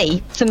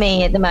tally for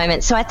me at the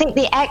moment. So I think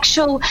the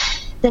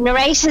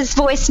narrator's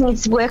voice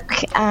needs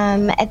work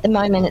at the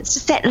moment. It's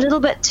just that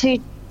little bit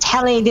too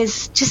tally.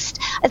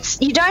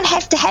 You don't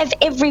have to have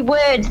every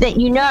word that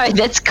you know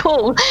that's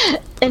cool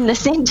in the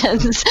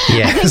sentence.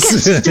 Yes. I think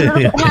it's just a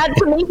little bit hard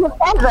for me to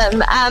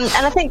fathom,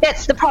 and I think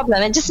that's the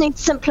problem. It just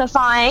needs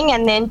simplifying,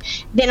 and then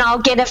I'll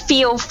get a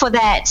feel for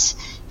that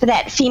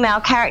female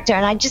character,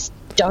 and I just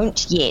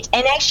don't yet.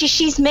 And actually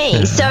she's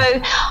me, so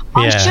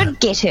I should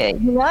get her,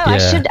 you know. I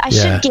should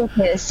get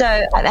her, so,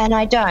 and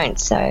I don't,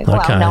 so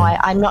well, no,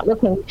 I'm not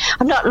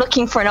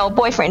looking for an old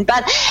boyfriend,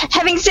 but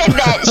having said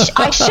that,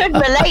 I should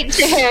relate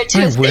to her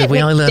to a certain extent.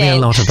 We are learning a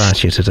lot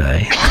about you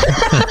today.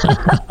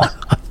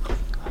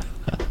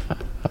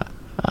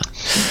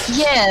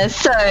 Yeah,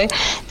 so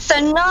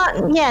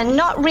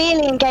not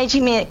really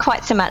engaging me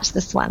quite so much,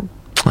 this one.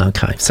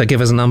 Okay, so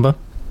give us a number.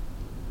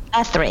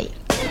 3.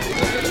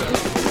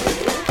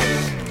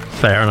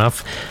 Fair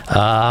enough.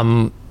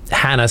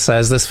 Hannah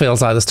says this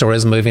feels like the story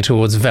is moving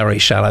towards very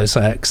shallow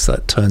sex.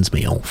 That turns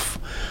me off.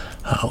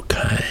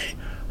 Okay.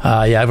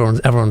 Yeah,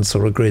 everyone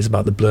sort of agrees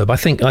about the blurb. I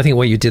think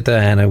what you did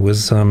there, Hannah,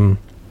 was I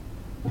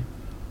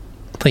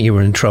think you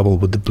were in trouble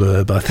with the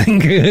blurb, I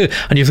think.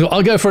 And you thought,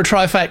 I'll go for a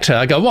trifecta.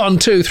 I go 1,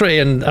 2, 3,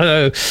 and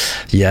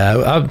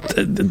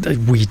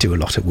we do a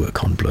lot of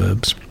work on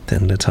blurbs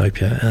in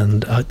Litopia,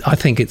 and I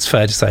think it's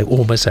fair to say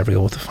almost every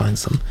author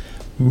finds them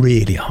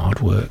really hard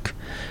work.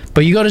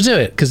 But you got to do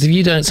it, because if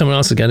you don't, someone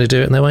else is going to do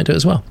it, and they won't do it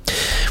as well.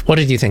 What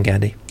did you think,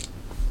 Andy?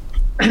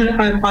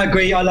 I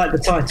agree. I like the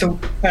title,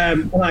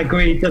 and I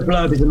agree the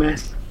blurb is a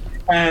mess.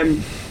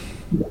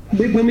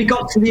 When we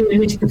got to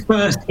the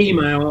first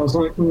email, I was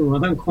like, I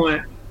don't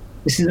quite.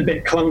 This is a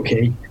bit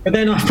clunky. But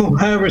then I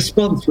thought her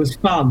response was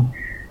fun.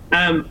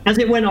 As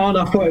it went on,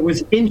 I thought it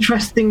was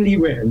interestingly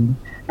written.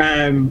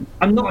 I'm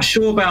not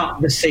sure about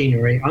the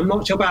scenery. I'm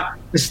not sure about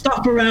the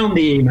stuff around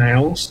the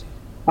emails.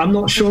 I'm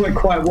not sure it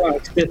quite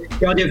works. The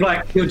idea of,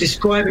 like, you're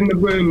describing the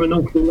room an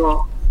awful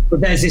lot,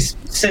 but there's this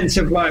sense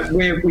of, like,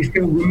 we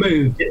feel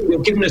removed. You're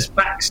giving us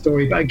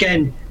backstory, but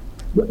again,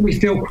 we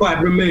feel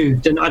quite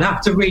removed. And I'd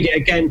have to read it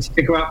again to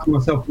figure out for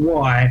myself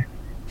why.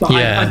 But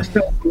I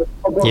felt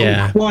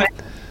quite.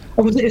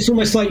 It's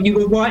almost like you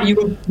were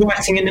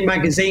writing in a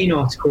magazine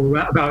article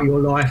about your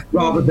life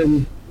rather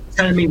than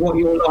telling me what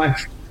your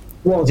life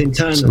was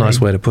internally. It's a nice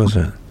way to put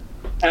it.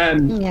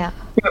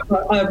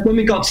 When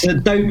we got to the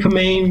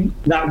dopamine,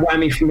 that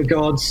whammy from the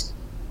gods,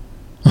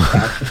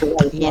 it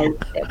was good.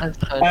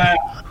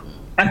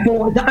 I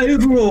thought that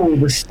overall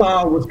the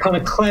style was kind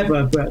of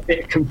clever but a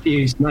bit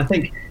confused, and I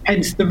think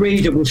hence the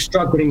reader was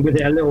struggling with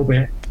it a little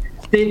bit.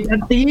 The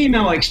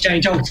email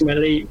exchange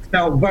ultimately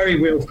felt very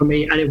real for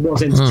me, and it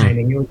was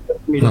entertaining. It was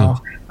making me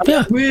laugh. And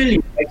it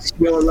really makes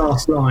your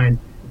last line.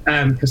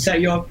 To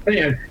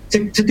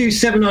do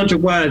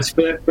 700 words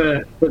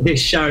for this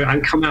show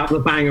and come out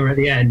with a banger at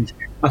the end,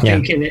 I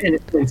think in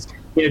a sense,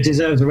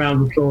 deserves a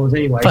round of applause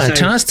anyway.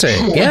 Fantastic.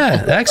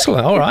 Yeah,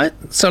 excellent. All right.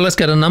 So let's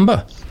get a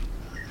number.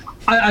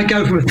 I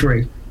go for a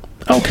 3.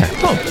 Okay.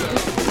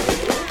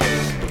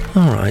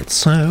 All right.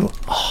 So,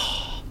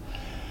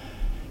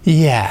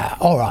 yeah.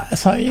 All right.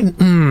 So,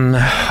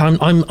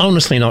 I'm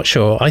honestly not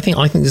sure. I think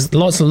there's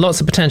lots and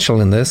lots of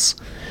potential in this.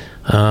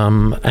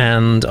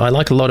 And I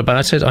like a lot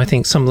about it. I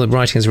think some of the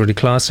writing is really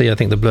classy. I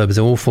think the blurb is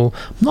awful.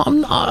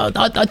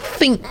 I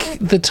think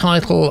the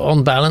title,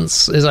 on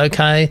balance, is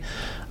okay.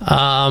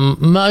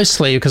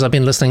 Mostly because I've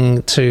been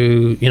listening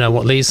to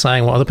what Lee's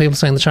saying, what other people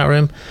say in the chat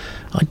room.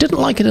 I didn't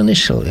like it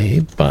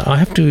initially, but I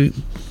have to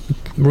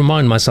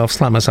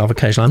slap myself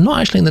occasionally. I'm not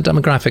actually in the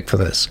demographic for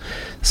this,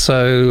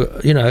 so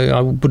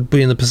I would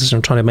be in the position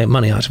of trying to make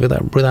money out of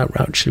it without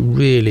actually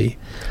really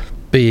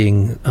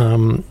being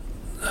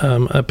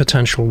a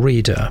potential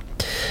reader.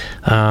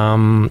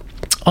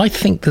 I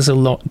think there's a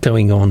lot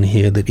going on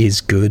here that is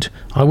good.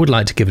 I would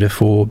like to give it a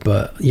 4,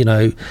 but,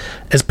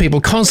 as people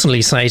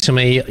constantly say to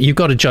me, you've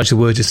got to judge the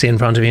words you see in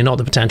front of you, not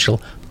the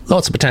potential.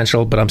 Lots of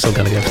potential, but I'm still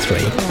going to go for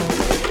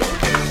 3.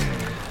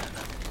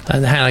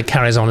 And Hannah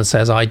carries on and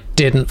says, I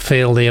didn't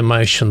feel the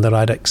emotion that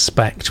I'd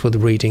expect with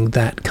reading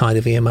that kind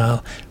of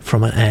email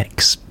from an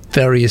ex.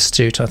 Very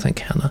astute, I think,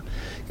 Hannah.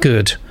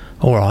 Good.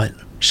 All right.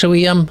 Shall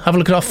we have a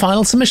look at our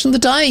final submission of the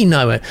day,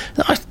 Noah?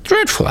 That's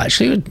dreadful,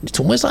 actually. It's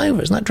almost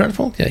over. Isn't that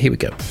dreadful? Yeah, here we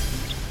go.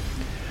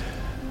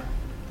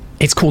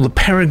 It's called The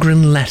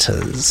Peregrine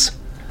Letters.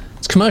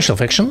 It's commercial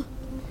fiction.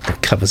 It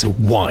covers a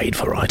wide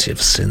variety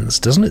of sins,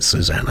 doesn't it,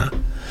 Susanna?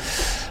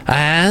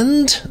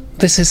 And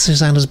this is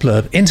Susanna's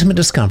blurb. Intimate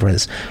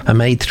discoveries are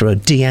made through a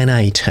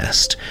DNA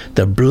test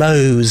that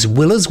blows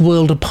Willa's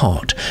world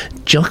apart,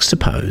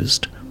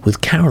 juxtaposed with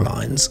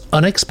Caroline's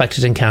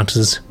unexpected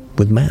encounters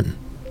with men.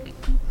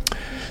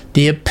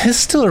 The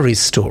epistolary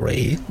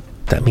story,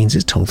 that means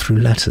it's told through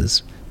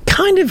letters.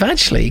 Kind of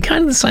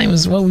the same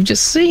as what we've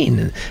just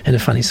seen in a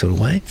funny sort of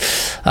way.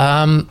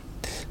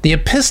 The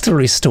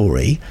epistolary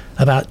story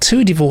about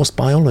 2 divorced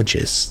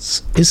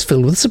biologists is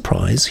filled with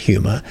surprise,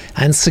 humour,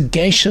 and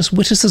sagacious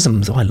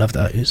witticisms. Oh, I love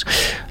those.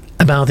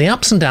 About the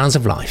ups and downs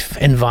of life,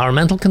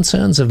 environmental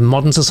concerns of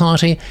modern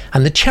society,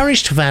 and the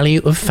cherished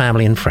value of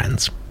family and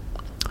friends.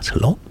 That's a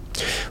lot.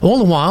 All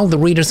the while, the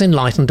reader's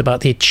enlightened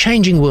about the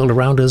changing world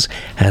around us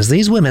as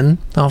these women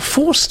are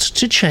forced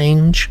to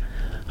change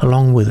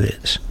along with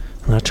it.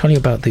 And I'll tell you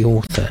about the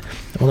author.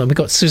 Although we've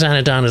got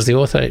Susanna down as the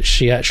author,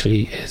 she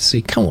actually is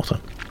the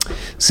co-author.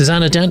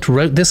 Susanna Dent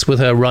wrote this with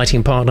her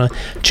writing partner,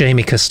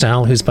 Jamie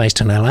Castell, who's based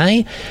in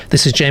LA.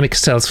 This is Jamie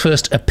Castell's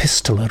first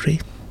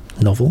epistolary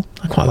novel.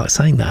 I quite like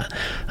saying that.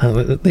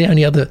 The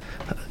only other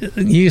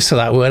use of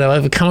that word I've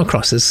ever come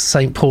across is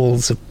St.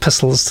 Paul's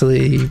epistles to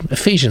the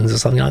Ephesians or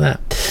something like that.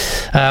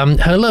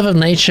 Her love of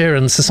nature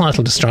and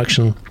societal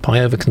destruction by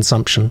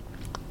overconsumption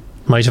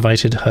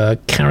motivated her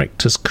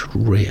character's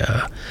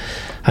career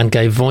and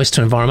gave voice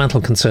to environmental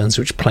concerns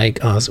which plague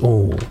us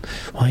all.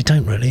 Well, I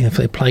don't really. If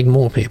they plague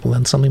more people,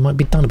 then something might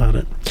be done about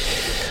it.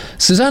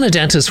 Susanna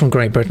Dent is from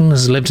Great Britain,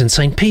 has lived in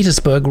St.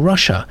 Petersburg,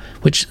 Russia,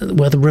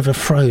 where the river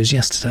froze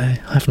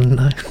yesterday. I haven't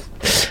known.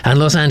 And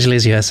Los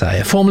Angeles, USA.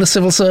 A former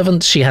civil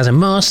servant, she has a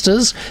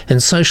master's in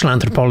social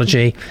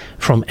anthropology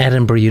from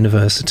Edinburgh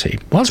University.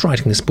 Whilst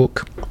writing this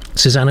book,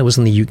 Susanna was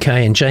in the UK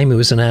and Jamie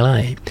was in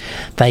LA.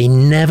 They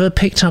never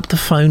picked up the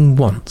phone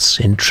once,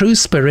 in true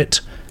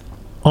spirit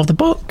of the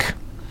book.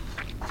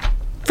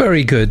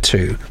 Very good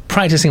too.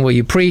 Practicing what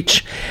you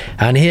preach.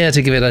 And here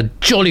to give it a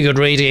jolly good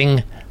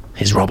reading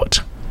is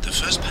Robert. The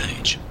first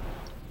page.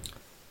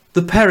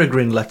 The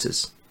Peregrine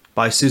Letters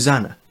by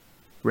Susanna.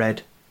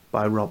 Read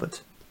by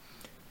Robert.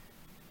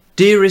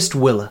 Dearest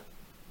Willa,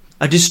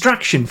 a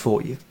distraction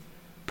for you.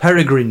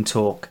 Peregrine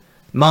talk.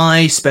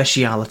 My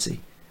speciality.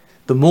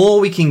 The more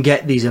we can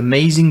get these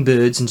amazing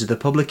birds into the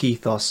public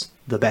ethos,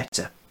 the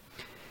better.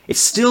 It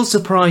still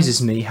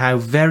surprises me how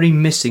very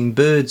missing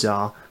birds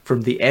are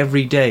from the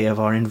everyday of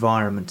our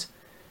environment.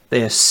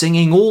 They are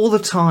singing all the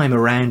time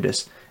around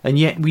us, and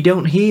yet we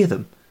don't hear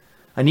them.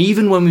 And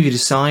even when we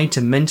decide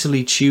to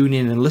mentally tune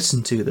in and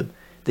listen to them,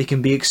 they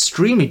can be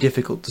extremely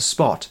difficult to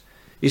spot,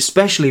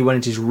 especially when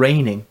it is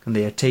raining and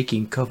they are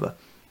taking cover.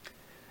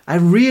 I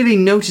really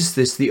noticed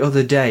this the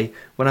other day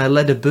when I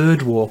led a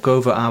bird walk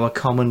over our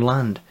common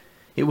land.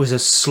 It was a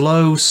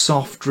slow,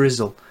 soft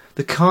drizzle,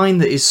 the kind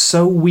that is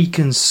so weak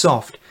and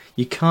soft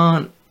you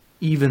can't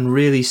even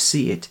really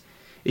see it.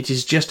 It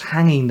is just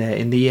hanging there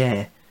in the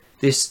air,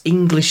 this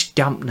English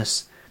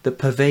dampness that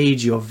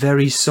pervades your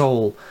very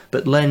soul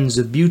but lends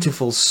a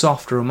beautiful,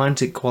 soft,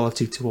 romantic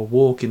quality to a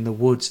walk in the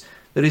woods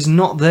that is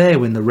not there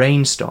when the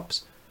rain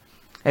stops.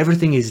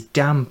 Everything is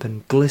damp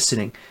and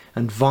glistening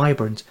and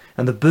vibrant,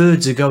 and the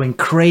birds are going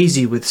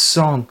crazy with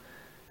song.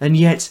 And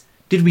yet,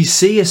 did we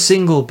see a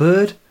single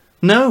bird?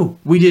 No,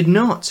 we did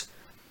not.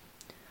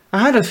 I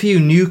had a few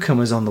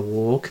newcomers on the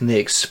walk, and they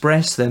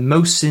expressed their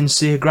most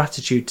sincere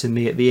gratitude to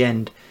me at the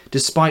end,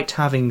 despite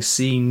having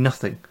seen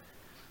nothing.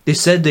 They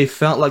said they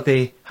felt like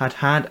they had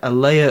had a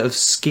layer of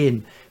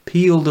skin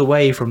peeled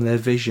away from their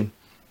vision.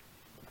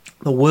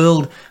 The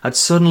world had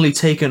suddenly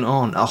taken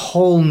on a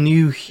whole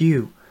new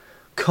hue,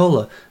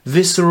 colour,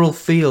 visceral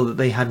feel that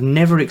they had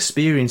never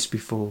experienced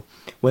before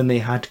when they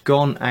had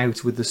gone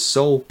out with the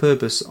sole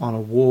purpose on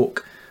a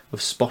walk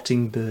of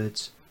spotting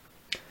birds.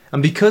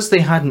 And because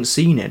they hadn't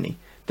seen any,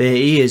 their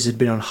ears had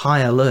been on high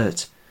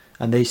alert,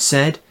 and they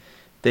said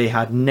they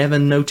had never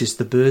noticed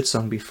the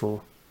birdsong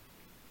before.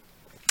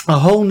 A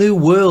whole new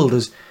world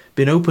has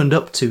been opened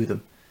up to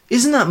them.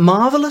 Isn't that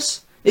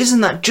marvellous?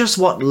 Isn't that just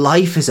what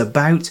life is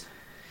about?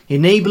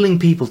 Enabling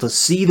people to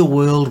see the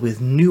world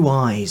with new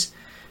eyes,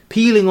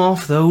 peeling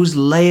off those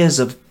layers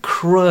of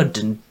crud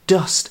and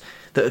dust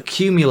that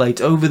accumulate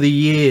over the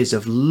years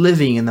of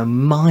living in the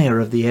mire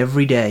of the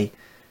everyday.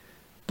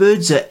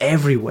 Birds are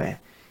everywhere,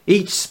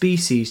 each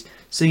species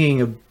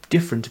singing a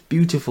different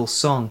beautiful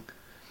song,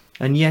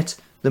 and yet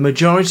the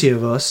majority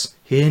of us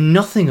hear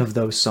nothing of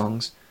those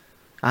songs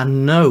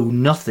and know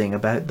nothing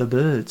about the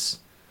birds.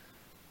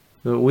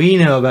 But we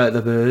know about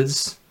the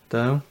birds,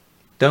 though,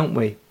 don't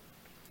we?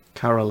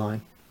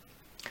 Caroline.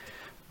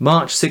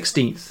 March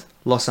 16th,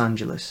 Los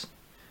Angeles.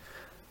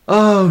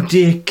 Oh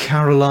dear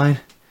Caroline,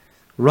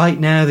 right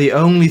now the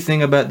only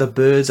thing about the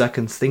birds I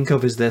can think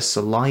of is their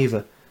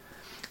saliva.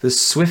 The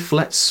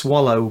swiftlet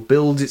swallow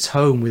builds its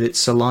home with its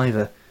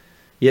saliva,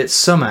 yet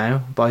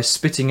somehow, by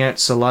spitting out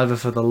saliva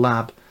for the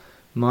lab,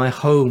 my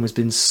home has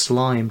been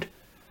slimed.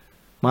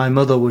 My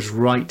mother was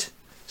right.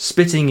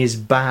 Spitting is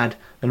bad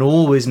and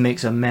always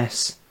makes a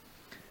mess.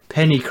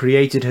 Penny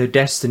created her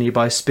destiny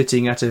by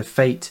spitting at her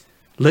fate.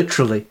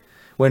 Literally,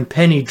 when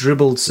Penny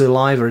dribbled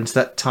saliva into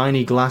that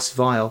tiny glass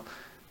vial,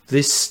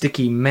 this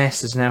sticky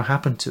mess has now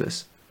happened to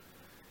us.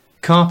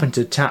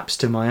 Carpenter taps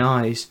to my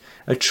eyes,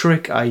 a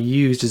trick I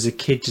used as a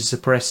kid to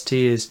suppress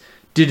tears,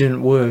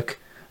 didn't work,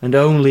 and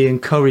only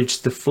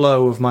encouraged the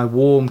flow of my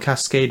warm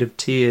cascade of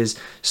tears,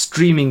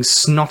 streaming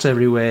snot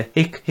everywhere,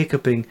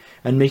 hiccuping,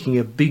 and making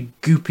a big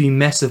goopy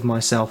mess of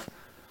myself.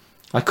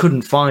 I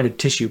couldn't find a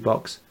tissue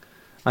box.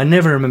 I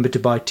never remembered to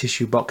buy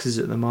tissue boxes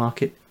at the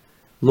market.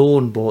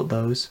 Lorne bought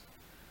those.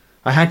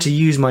 I had to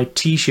use my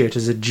t-shirt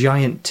as a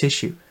giant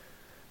tissue.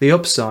 The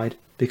upside,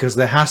 because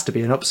there has to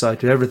be an upside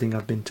to everything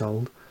I've been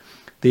told,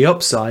 the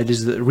upside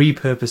is that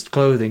repurposed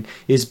clothing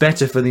is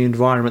better for the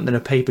environment than a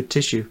paper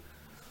tissue,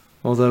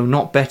 although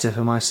not better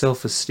for my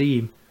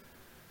self-esteem.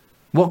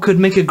 What could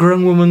make a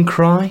grown woman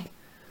cry?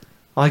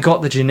 I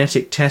got the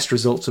genetic test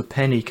results of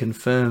Penny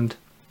confirmed.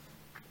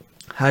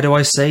 How do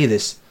I say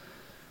this?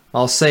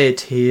 I'll say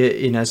it here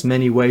in as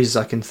many ways as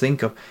I can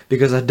think of,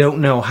 because I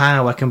don't know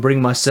how I can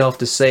bring myself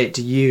to say it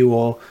to you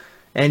or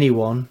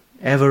anyone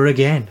ever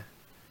again.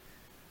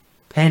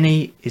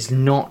 Penny is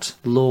not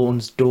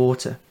Lorne's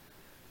daughter.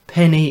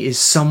 Penny is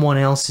someone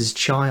else's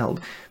child.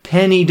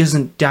 Penny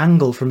doesn't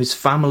dangle from his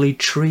family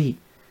tree.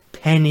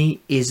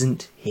 Penny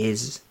isn't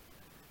his.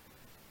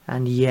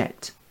 And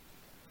yet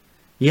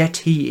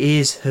he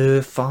is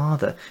her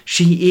father.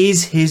 She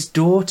is his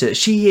daughter.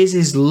 She is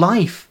his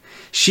life.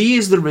 She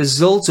is the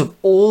result of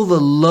all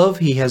the love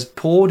he has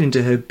poured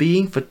into her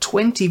being for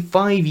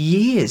 25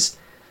 years.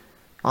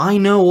 I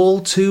know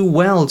all too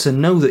well to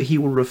know that he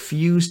will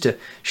refuse to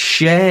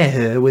share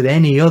her with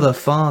any other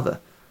father.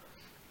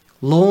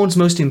 Lorne's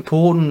most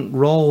important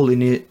role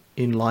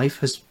in life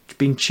has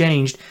been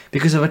changed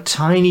because of a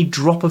tiny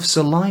drop of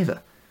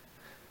saliva.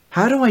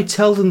 How do I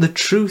tell them the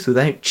truth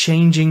without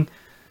changing,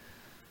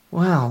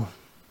 well,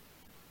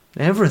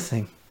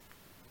 everything?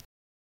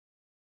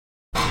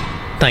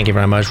 Thank you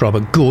very much,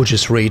 Robert.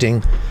 Gorgeous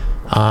reading.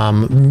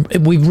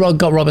 We've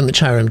got Rob in the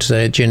chat room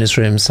today at Gina's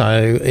room,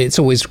 so it's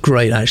always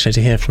great actually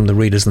to hear from the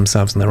readers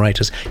themselves and the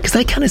writers, because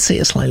they kind of see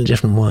it a slightly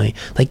different way.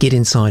 They get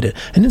inside it.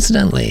 And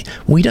incidentally,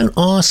 we don't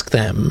ask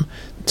them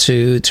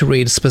to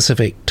read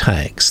specific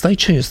texts. They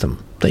choose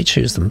them.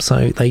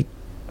 So they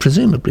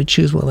presumably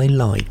choose what they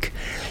like.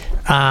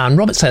 And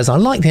Robert says, I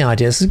like the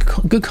idea. This is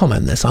a good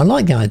comment, this. I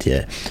like the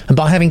idea. And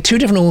by having two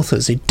different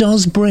authors, it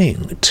does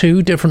bring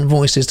two different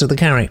voices to the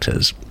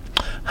characters.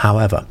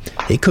 However,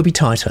 it could be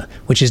tighter,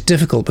 which is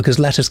difficult because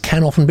letters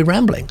can often be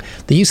rambling.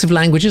 The use of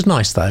language is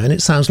nice, though, and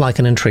it sounds like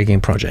an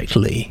intriguing project.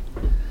 Lee?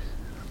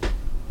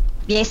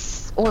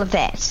 Yes, all of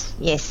that,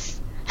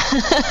 yes.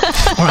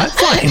 All right,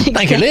 fine.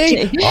 Thank you,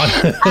 Lee.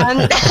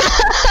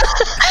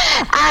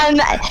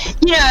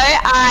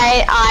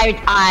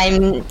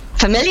 I'm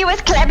familiar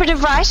with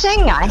collaborative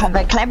writing. I have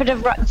a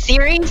collaborative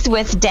series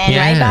with Dan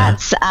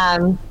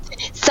Raybarts.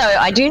 So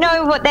I do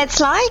know what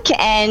that's like,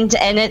 and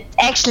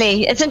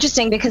it's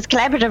interesting because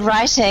collaborative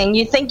writing,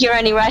 you think you're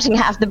only writing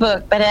half the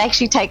book, but it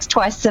actually takes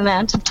twice the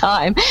amount of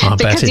time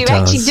because you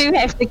actually do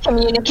have to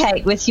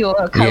communicate with your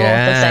co-author.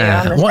 Yeah. So you're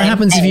on the what same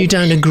happens page. if you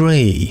don't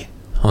agree?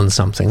 on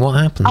something, what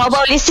happens? Oh,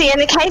 well, you see, in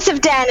the case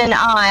of Dan and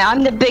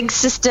I'm the big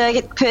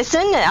sister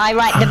person. I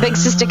write the big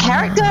sister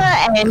character,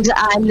 and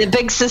I'm the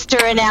big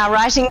sister in our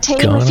writing team,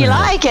 if you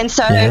like. And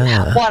so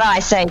what I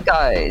say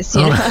goes.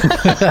 You know?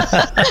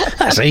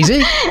 That's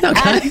easy.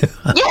 Okay.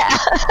 Yeah.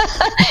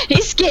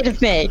 He's scared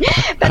of me.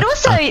 But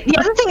also, the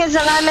other thing is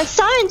that I'm a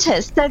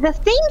scientist, so the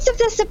themes of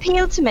this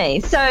appeal to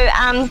me. So,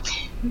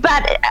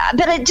 but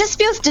it just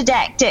feels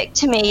didactic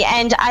to me,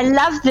 and I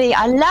love the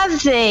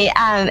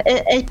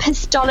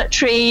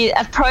epistolatory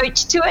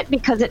approach to it,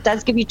 because it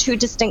does give you two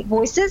distinct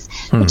voices,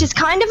 which is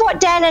kind of what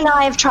Dan and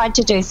I have tried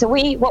to do. So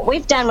what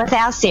we've done with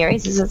our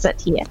series is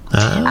it here.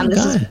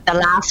 This is the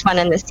last one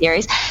in the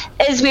series.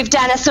 Is we've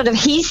done a sort of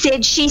he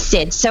said, she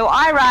said. So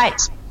I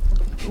write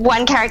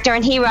one character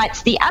and he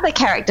writes the other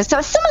character, so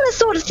a similar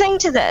sort of thing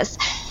to this.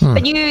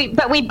 But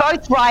we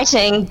both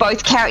writing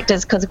both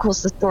characters, because of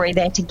course the story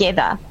they're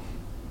together.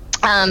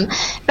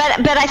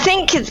 But I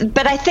think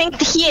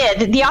here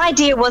the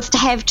idea was to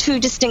have two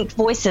distinct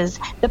voices.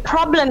 The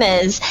problem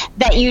is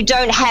that you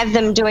don't have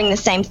them doing the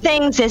same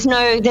things.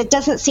 There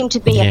doesn't seem to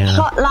be a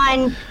plot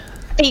line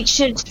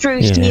featured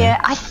through here.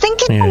 I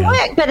think it will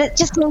work, but it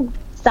just needs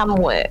some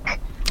work.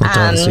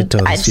 It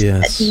does,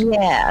 yes.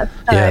 Yeah.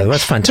 Yeah,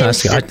 that's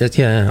fantastic. I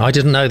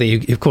didn't know that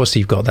you've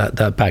got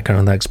that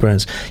background, that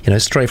experience,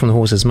 straight from the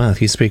horse's mouth.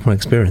 You speak from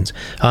experience.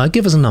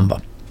 Give us a number.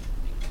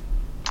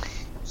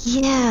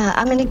 Yeah,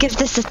 I'm going to give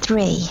this a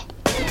 3.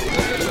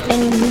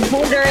 And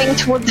bordering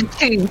towards a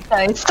 2,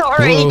 so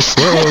sorry.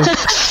 Whoa.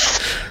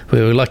 We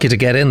were lucky to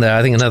get in there.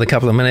 I think another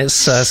couple of minutes,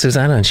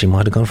 Susanna, and she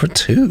might have gone for a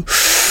 2.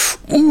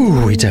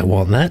 Ooh, we don't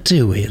want that,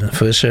 do we, in the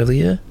first show of the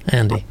year?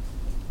 Andy?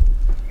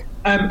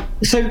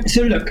 So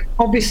look,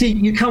 obviously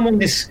you come on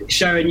this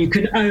show and you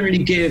can only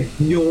give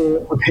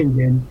your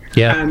opinion.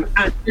 Yeah.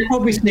 And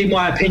obviously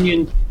my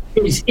opinion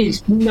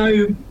is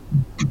no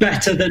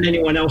better than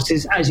anyone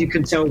else's, as you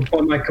can tell by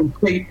my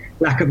complete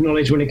lack of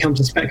knowledge when it comes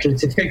to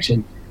speculative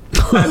fiction.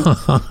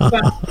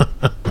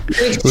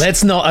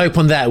 Let's not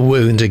open that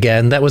wound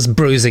again. That was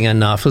bruising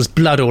enough. There's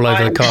blood all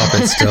over the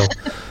carpet still.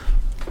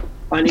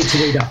 I need to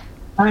read up.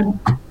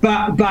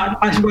 But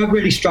I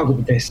really struggled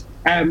with this.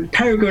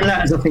 Peregrine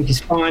Letters, I think, is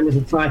fine as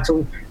a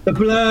title. The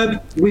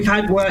blurb, we've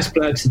had worse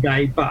blurbs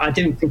today, but I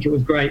didn't think it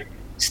was great.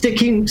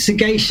 Sticking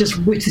sagacious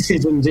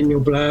witticisms in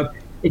your blurb,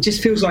 it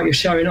just feels like you're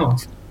showing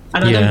off.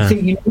 And I don't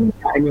think you need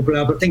that in your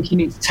blurb. I think you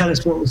need to tell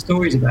us what the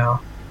story's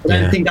about. I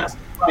don't think that's the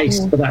place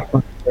for that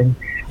kind of thing.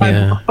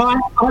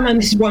 And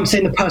this is why I'm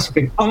saying the personal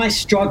thing. I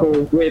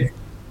struggle with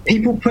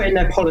people putting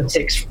their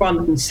politics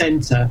front and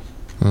centre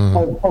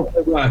of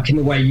the work in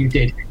the way you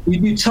did.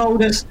 You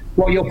told us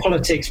what your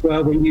politics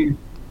were when you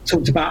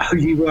talked about who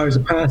you were as a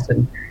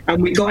person,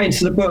 and we got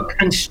into the book,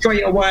 and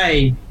straight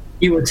away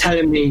you were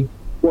telling me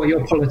what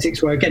your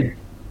politics were again.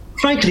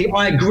 Frankly,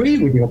 I agree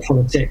with your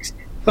politics,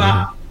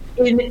 but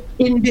in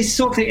this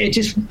sort of thing, it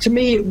just, to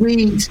me, it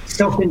reads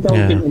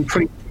self-indulgent and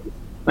preachy,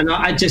 and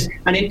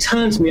and it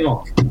turns me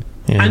off.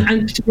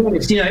 And to be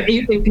honest,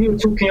 if you were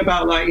talking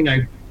about going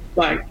to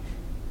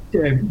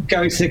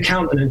the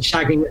accountant and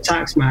shagging the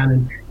tax man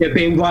and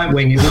being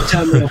right-wing, it would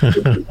turn me off.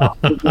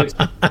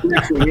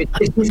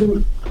 It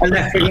isn't a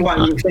left-wing,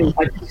 right-wing thing.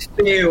 I just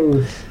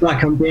feel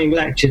like I'm being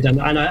lectured,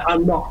 and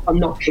I'm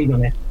not keen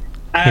on it.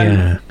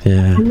 And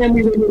then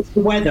we went into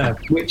the weather,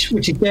 which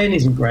again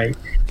isn't great.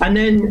 And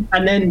then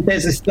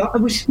there's this,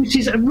 which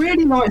is a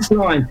really nice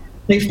line.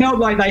 They felt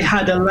like they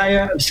had a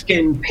layer of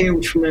skin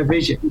peeled from their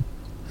vision.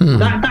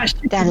 That's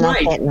great.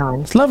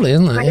 It's lovely,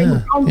 isn't it? In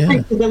the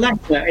context of the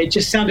letter, it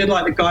just sounded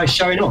like the guy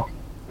showing off.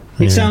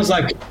 It sounds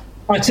like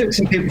I took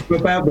some people for a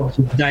bird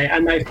watching today,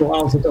 and they thought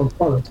I was a dog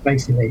bollocks,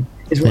 basically,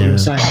 is what I'm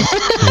saying.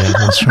 Yeah,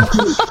 that's right.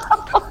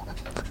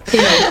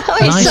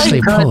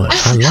 Nicely put.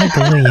 I like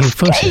the way you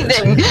put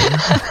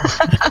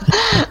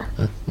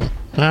it.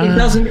 It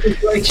doesn't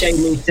ingratiate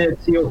me to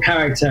your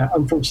character,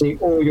 unfortunately,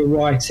 or your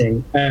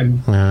writing.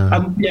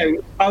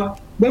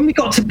 When we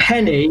got to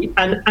Penny,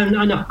 and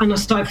I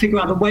started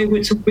figuring out the way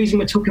reason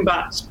we're talking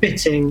about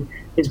spitting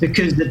is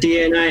because the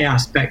DNA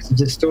aspect of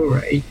the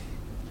story.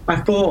 I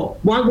thought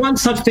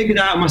once I'd figured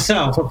it out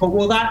myself, I thought,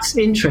 well, that's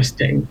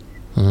interesting.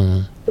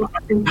 But I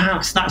think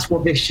perhaps that's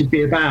what this should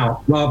be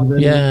about, rather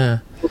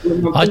than.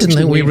 I didn't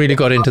think we really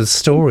got into the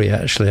story,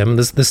 actually. I mean,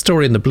 there's the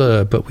story in the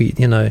blurb, but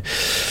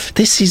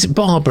this is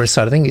Barbara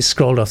said. I think it's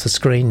scrolled off the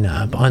screen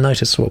now, but I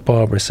noticed what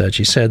Barbara said.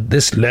 She said,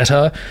 this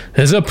letter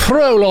is a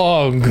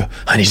prologue.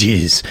 And it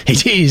is.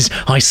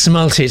 I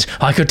smelt it.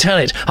 I could tell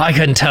it. I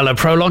can tell a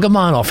prologue a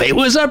mile off. It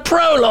was a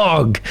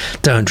prologue.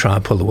 Don't try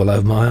and pull the wool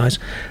over my eyes.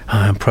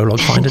 Prologue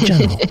Finder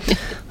General.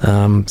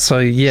 I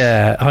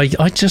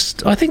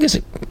think it's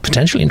a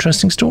potentially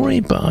interesting story,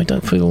 but I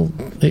don't feel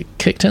it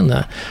kicked in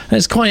there. And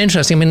it's quite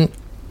interesting. I mean,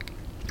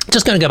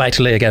 just going to go back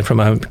to Lee again for a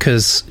moment,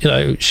 because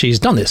she's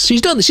done this.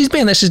 She's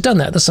been there. She's done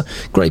that. That's a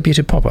great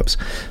beauty of pop-ups.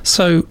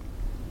 So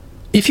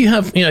if you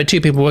have, two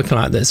people working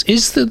like this,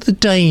 is there the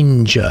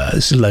danger,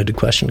 this is a loaded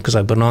question because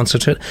I've got an answer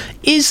to it,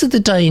 is there the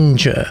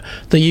danger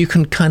that you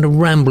can kind of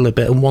ramble a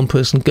bit and one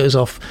person goes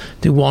off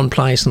to one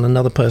place and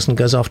another person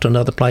goes off to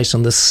another place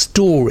and the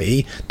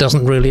story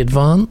doesn't really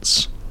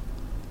advance?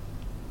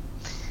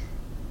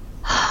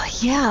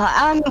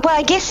 Yeah, well,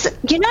 I guess,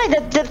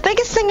 the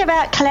biggest thing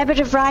about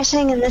collaborative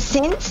writing in this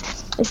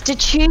sense is to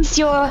choose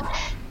your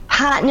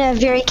partner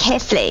very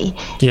carefully.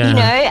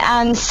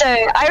 Yeah. So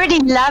I already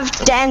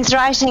loved Dan's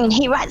writing.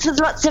 He writes with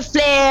lots of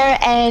flair,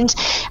 and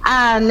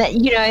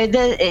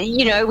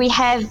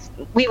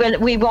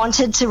we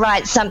wanted to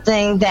write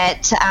something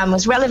that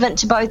was relevant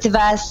to both of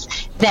us,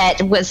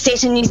 that was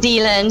set in New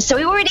Zealand. So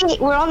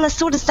we're on the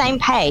sort of same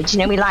page.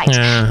 We liked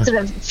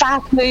sort of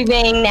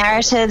fast-moving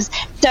narratives.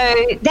 So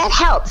that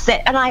helps.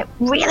 And I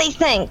really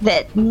think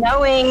that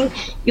knowing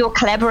your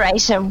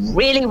collaborator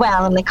really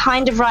well and the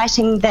kind of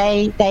writing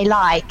they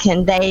like,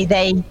 and they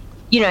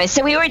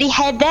so we already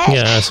had that.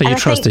 Yeah, so you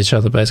trust each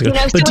other, basically.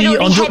 But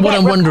so what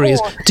I'm wondering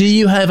is, do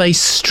you have a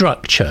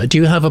structure? Do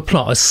you have a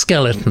plot, a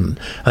skeleton?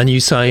 And you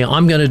say,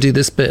 I'm going to do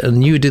this bit,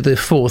 and you do the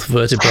fourth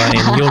vertebrae,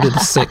 and you'll do the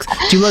sixth.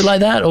 Do you work like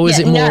that, or is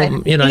it more,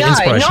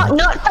 inspirational?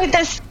 Not for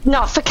this,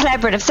 not for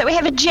collaborative. So we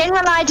have a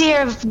general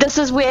idea of this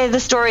is where the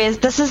story is.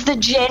 This is the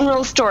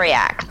general story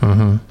arc.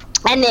 Mm-hmm.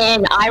 And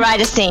then I write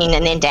a scene,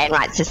 and then Dan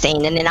writes a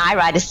scene, and then I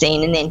write a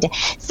scene, and then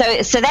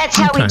so that's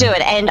how we do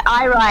it. And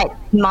I write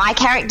my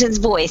character's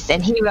voice,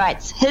 and he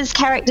writes his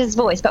character's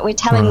voice, but we're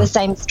telling the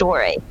same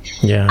story.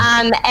 Yeah.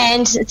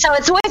 And so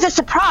it's always a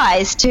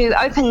surprise to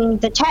open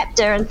the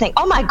chapter and think,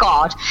 oh my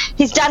God,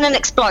 he's done an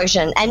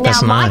explosion, and now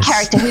my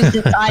character, who's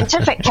the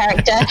scientific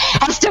character,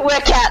 has to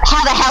work out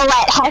how the hell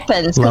that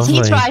happens, because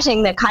he's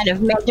writing the kind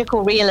of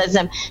magical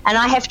realism, and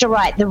I have to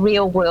write the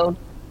real world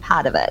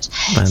part of it.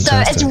 Fantastic. So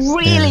it's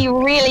really,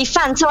 really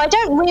fun. So I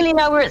don't really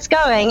know where it's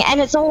going,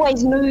 and it's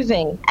always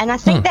moving. And I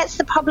think that's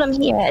the problem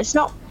here. It's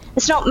not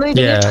moving.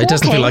 Yeah, it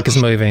doesn't feel like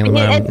it's moving.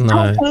 It's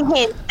talking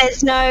head.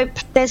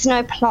 There's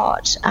no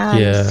plot. So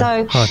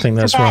I think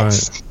that's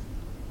right.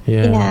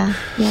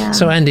 Yeah.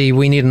 So Andy,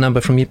 we need a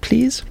number from you,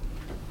 please.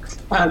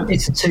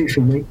 It's a 2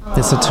 from me.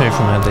 It's a 2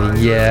 from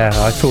Andy. Yeah,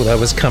 I thought that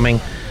was coming.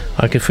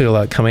 I could feel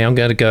that coming. I'm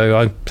going to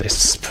go.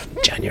 It's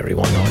January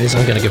 1 noise.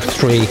 I'm going to give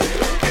 3.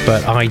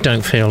 But I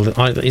don't feel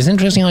it's an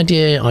interesting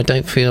idea. I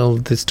don't feel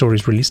the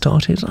story's really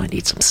started. I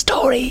need some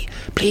story,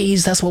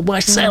 please. That's what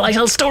I sell. I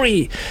sell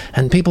story,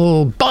 and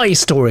people buy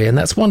story, and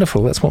that's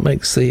wonderful. That's what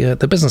makes the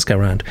business go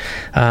round.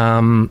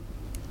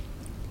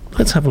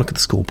 Let's have a look at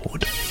the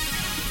scoreboard.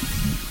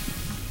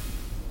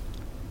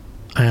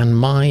 And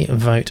my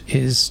vote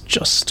is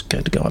just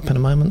going to go up in a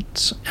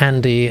moment.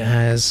 Andy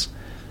has.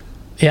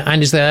 Yeah,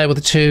 Andy's there with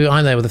a 2.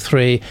 I'm there with a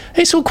 3.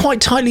 It's all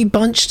quite tightly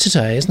bunched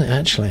today, isn't it?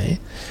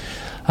 Actually.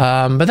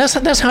 But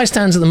that's how it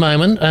stands at the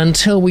moment,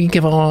 until we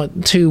give our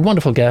 2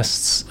 wonderful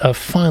guests a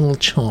final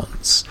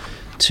chance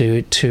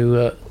to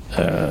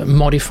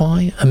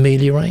modify,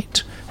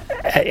 ameliorate,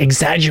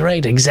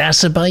 exaggerate,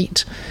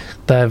 exacerbate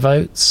their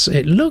votes.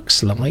 It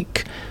looks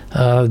like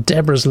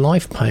Deborah's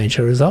life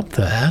pager is up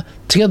there,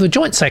 together with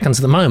joint seconds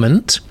at the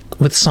moment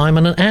with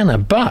Simon and Anna,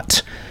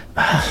 but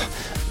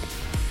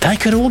they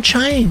could all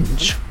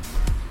change.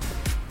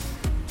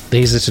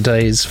 These are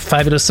today's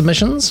fabulous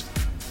submissions.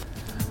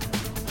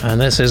 And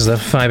this is the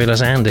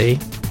fabulous Andy.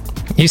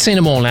 You've seen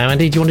them all now,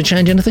 Andy. Do you want to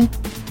change anything?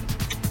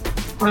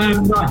 I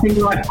think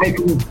Life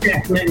Paper was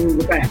definitely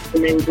the best for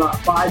me,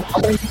 but I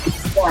don't think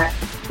it's quite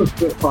pushed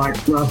to a 5,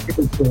 so I'll stick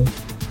with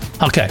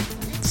 4. Okay,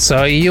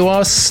 so you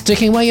are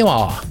sticking where you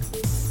are,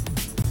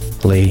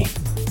 Lee.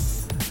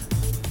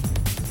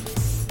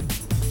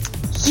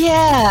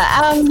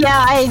 I'm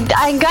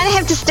going to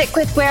have to stick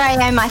with where I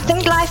am. I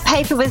think Life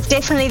Paper was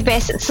definitely the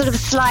best. It's sort of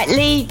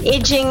slightly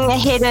edging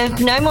ahead of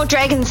No More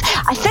Dragons.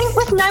 I think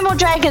with No More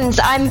Dragons,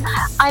 I'm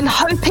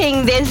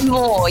hoping there's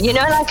more.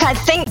 I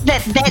think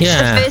that's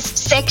the first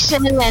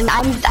section, and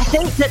I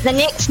think that the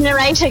next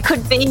narrator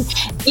could be,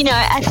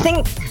 I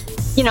think.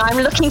 I'm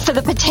looking for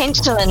the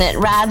potential in it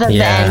rather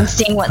than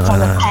seeing what's on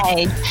the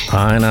page.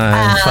 I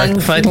know.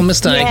 Fatal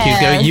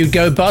mistake. You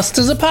go bust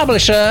as a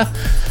publisher.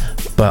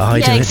 But I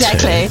do it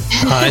too.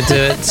 I do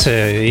it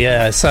too.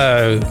 Yeah,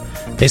 so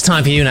it's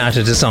time for you now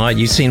to decide.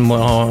 You've seen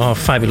what our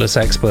fabulous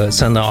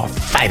experts and our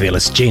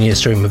fabulous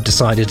Genius Room have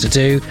decided to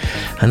do,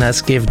 and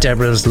that's give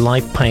Deborah's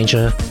life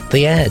pager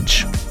the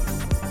edge.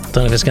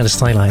 Don't know if it's going to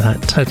stay like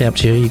that. Totally up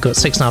to you. You've got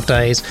 6.5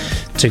 days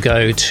to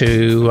go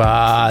to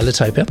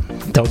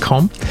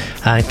litopia.com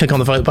and click on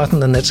the vote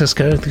button, and let's just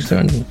go through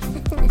and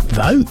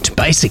vote.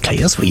 Basically,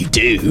 that's what you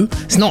do.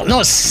 It's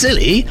not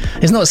silly.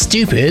 It's not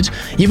stupid.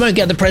 You won't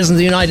get the President of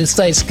the United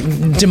States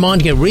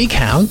demanding a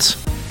recount.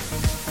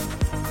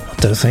 I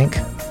don't think.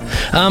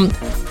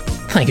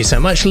 Thank you so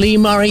much, Lee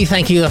Murray.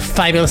 Thank you, the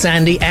fabulous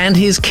Andy and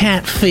his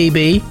cat,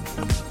 Phoebe.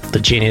 The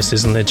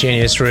geniuses in the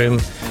Genius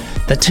Room.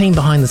 The team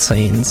behind the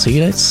scenes, so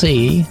you don't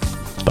see,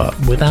 but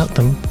without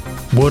them,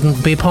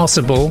 wouldn't be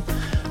possible.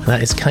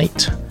 That is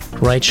Kate,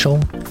 Rachel,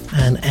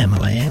 and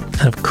Emily,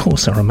 and of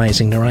course our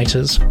amazing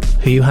narrators,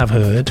 who you have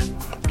heard.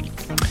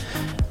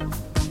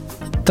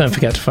 Don't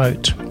forget to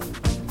vote.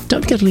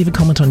 Don't forget to leave a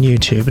comment on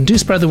YouTube, and do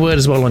spread the word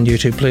as well on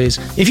YouTube, please.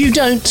 If you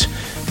don't,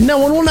 no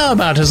one will know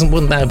about us, and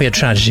wouldn't that be a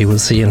tragedy? We'll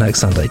see you next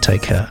Sunday.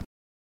 Take care.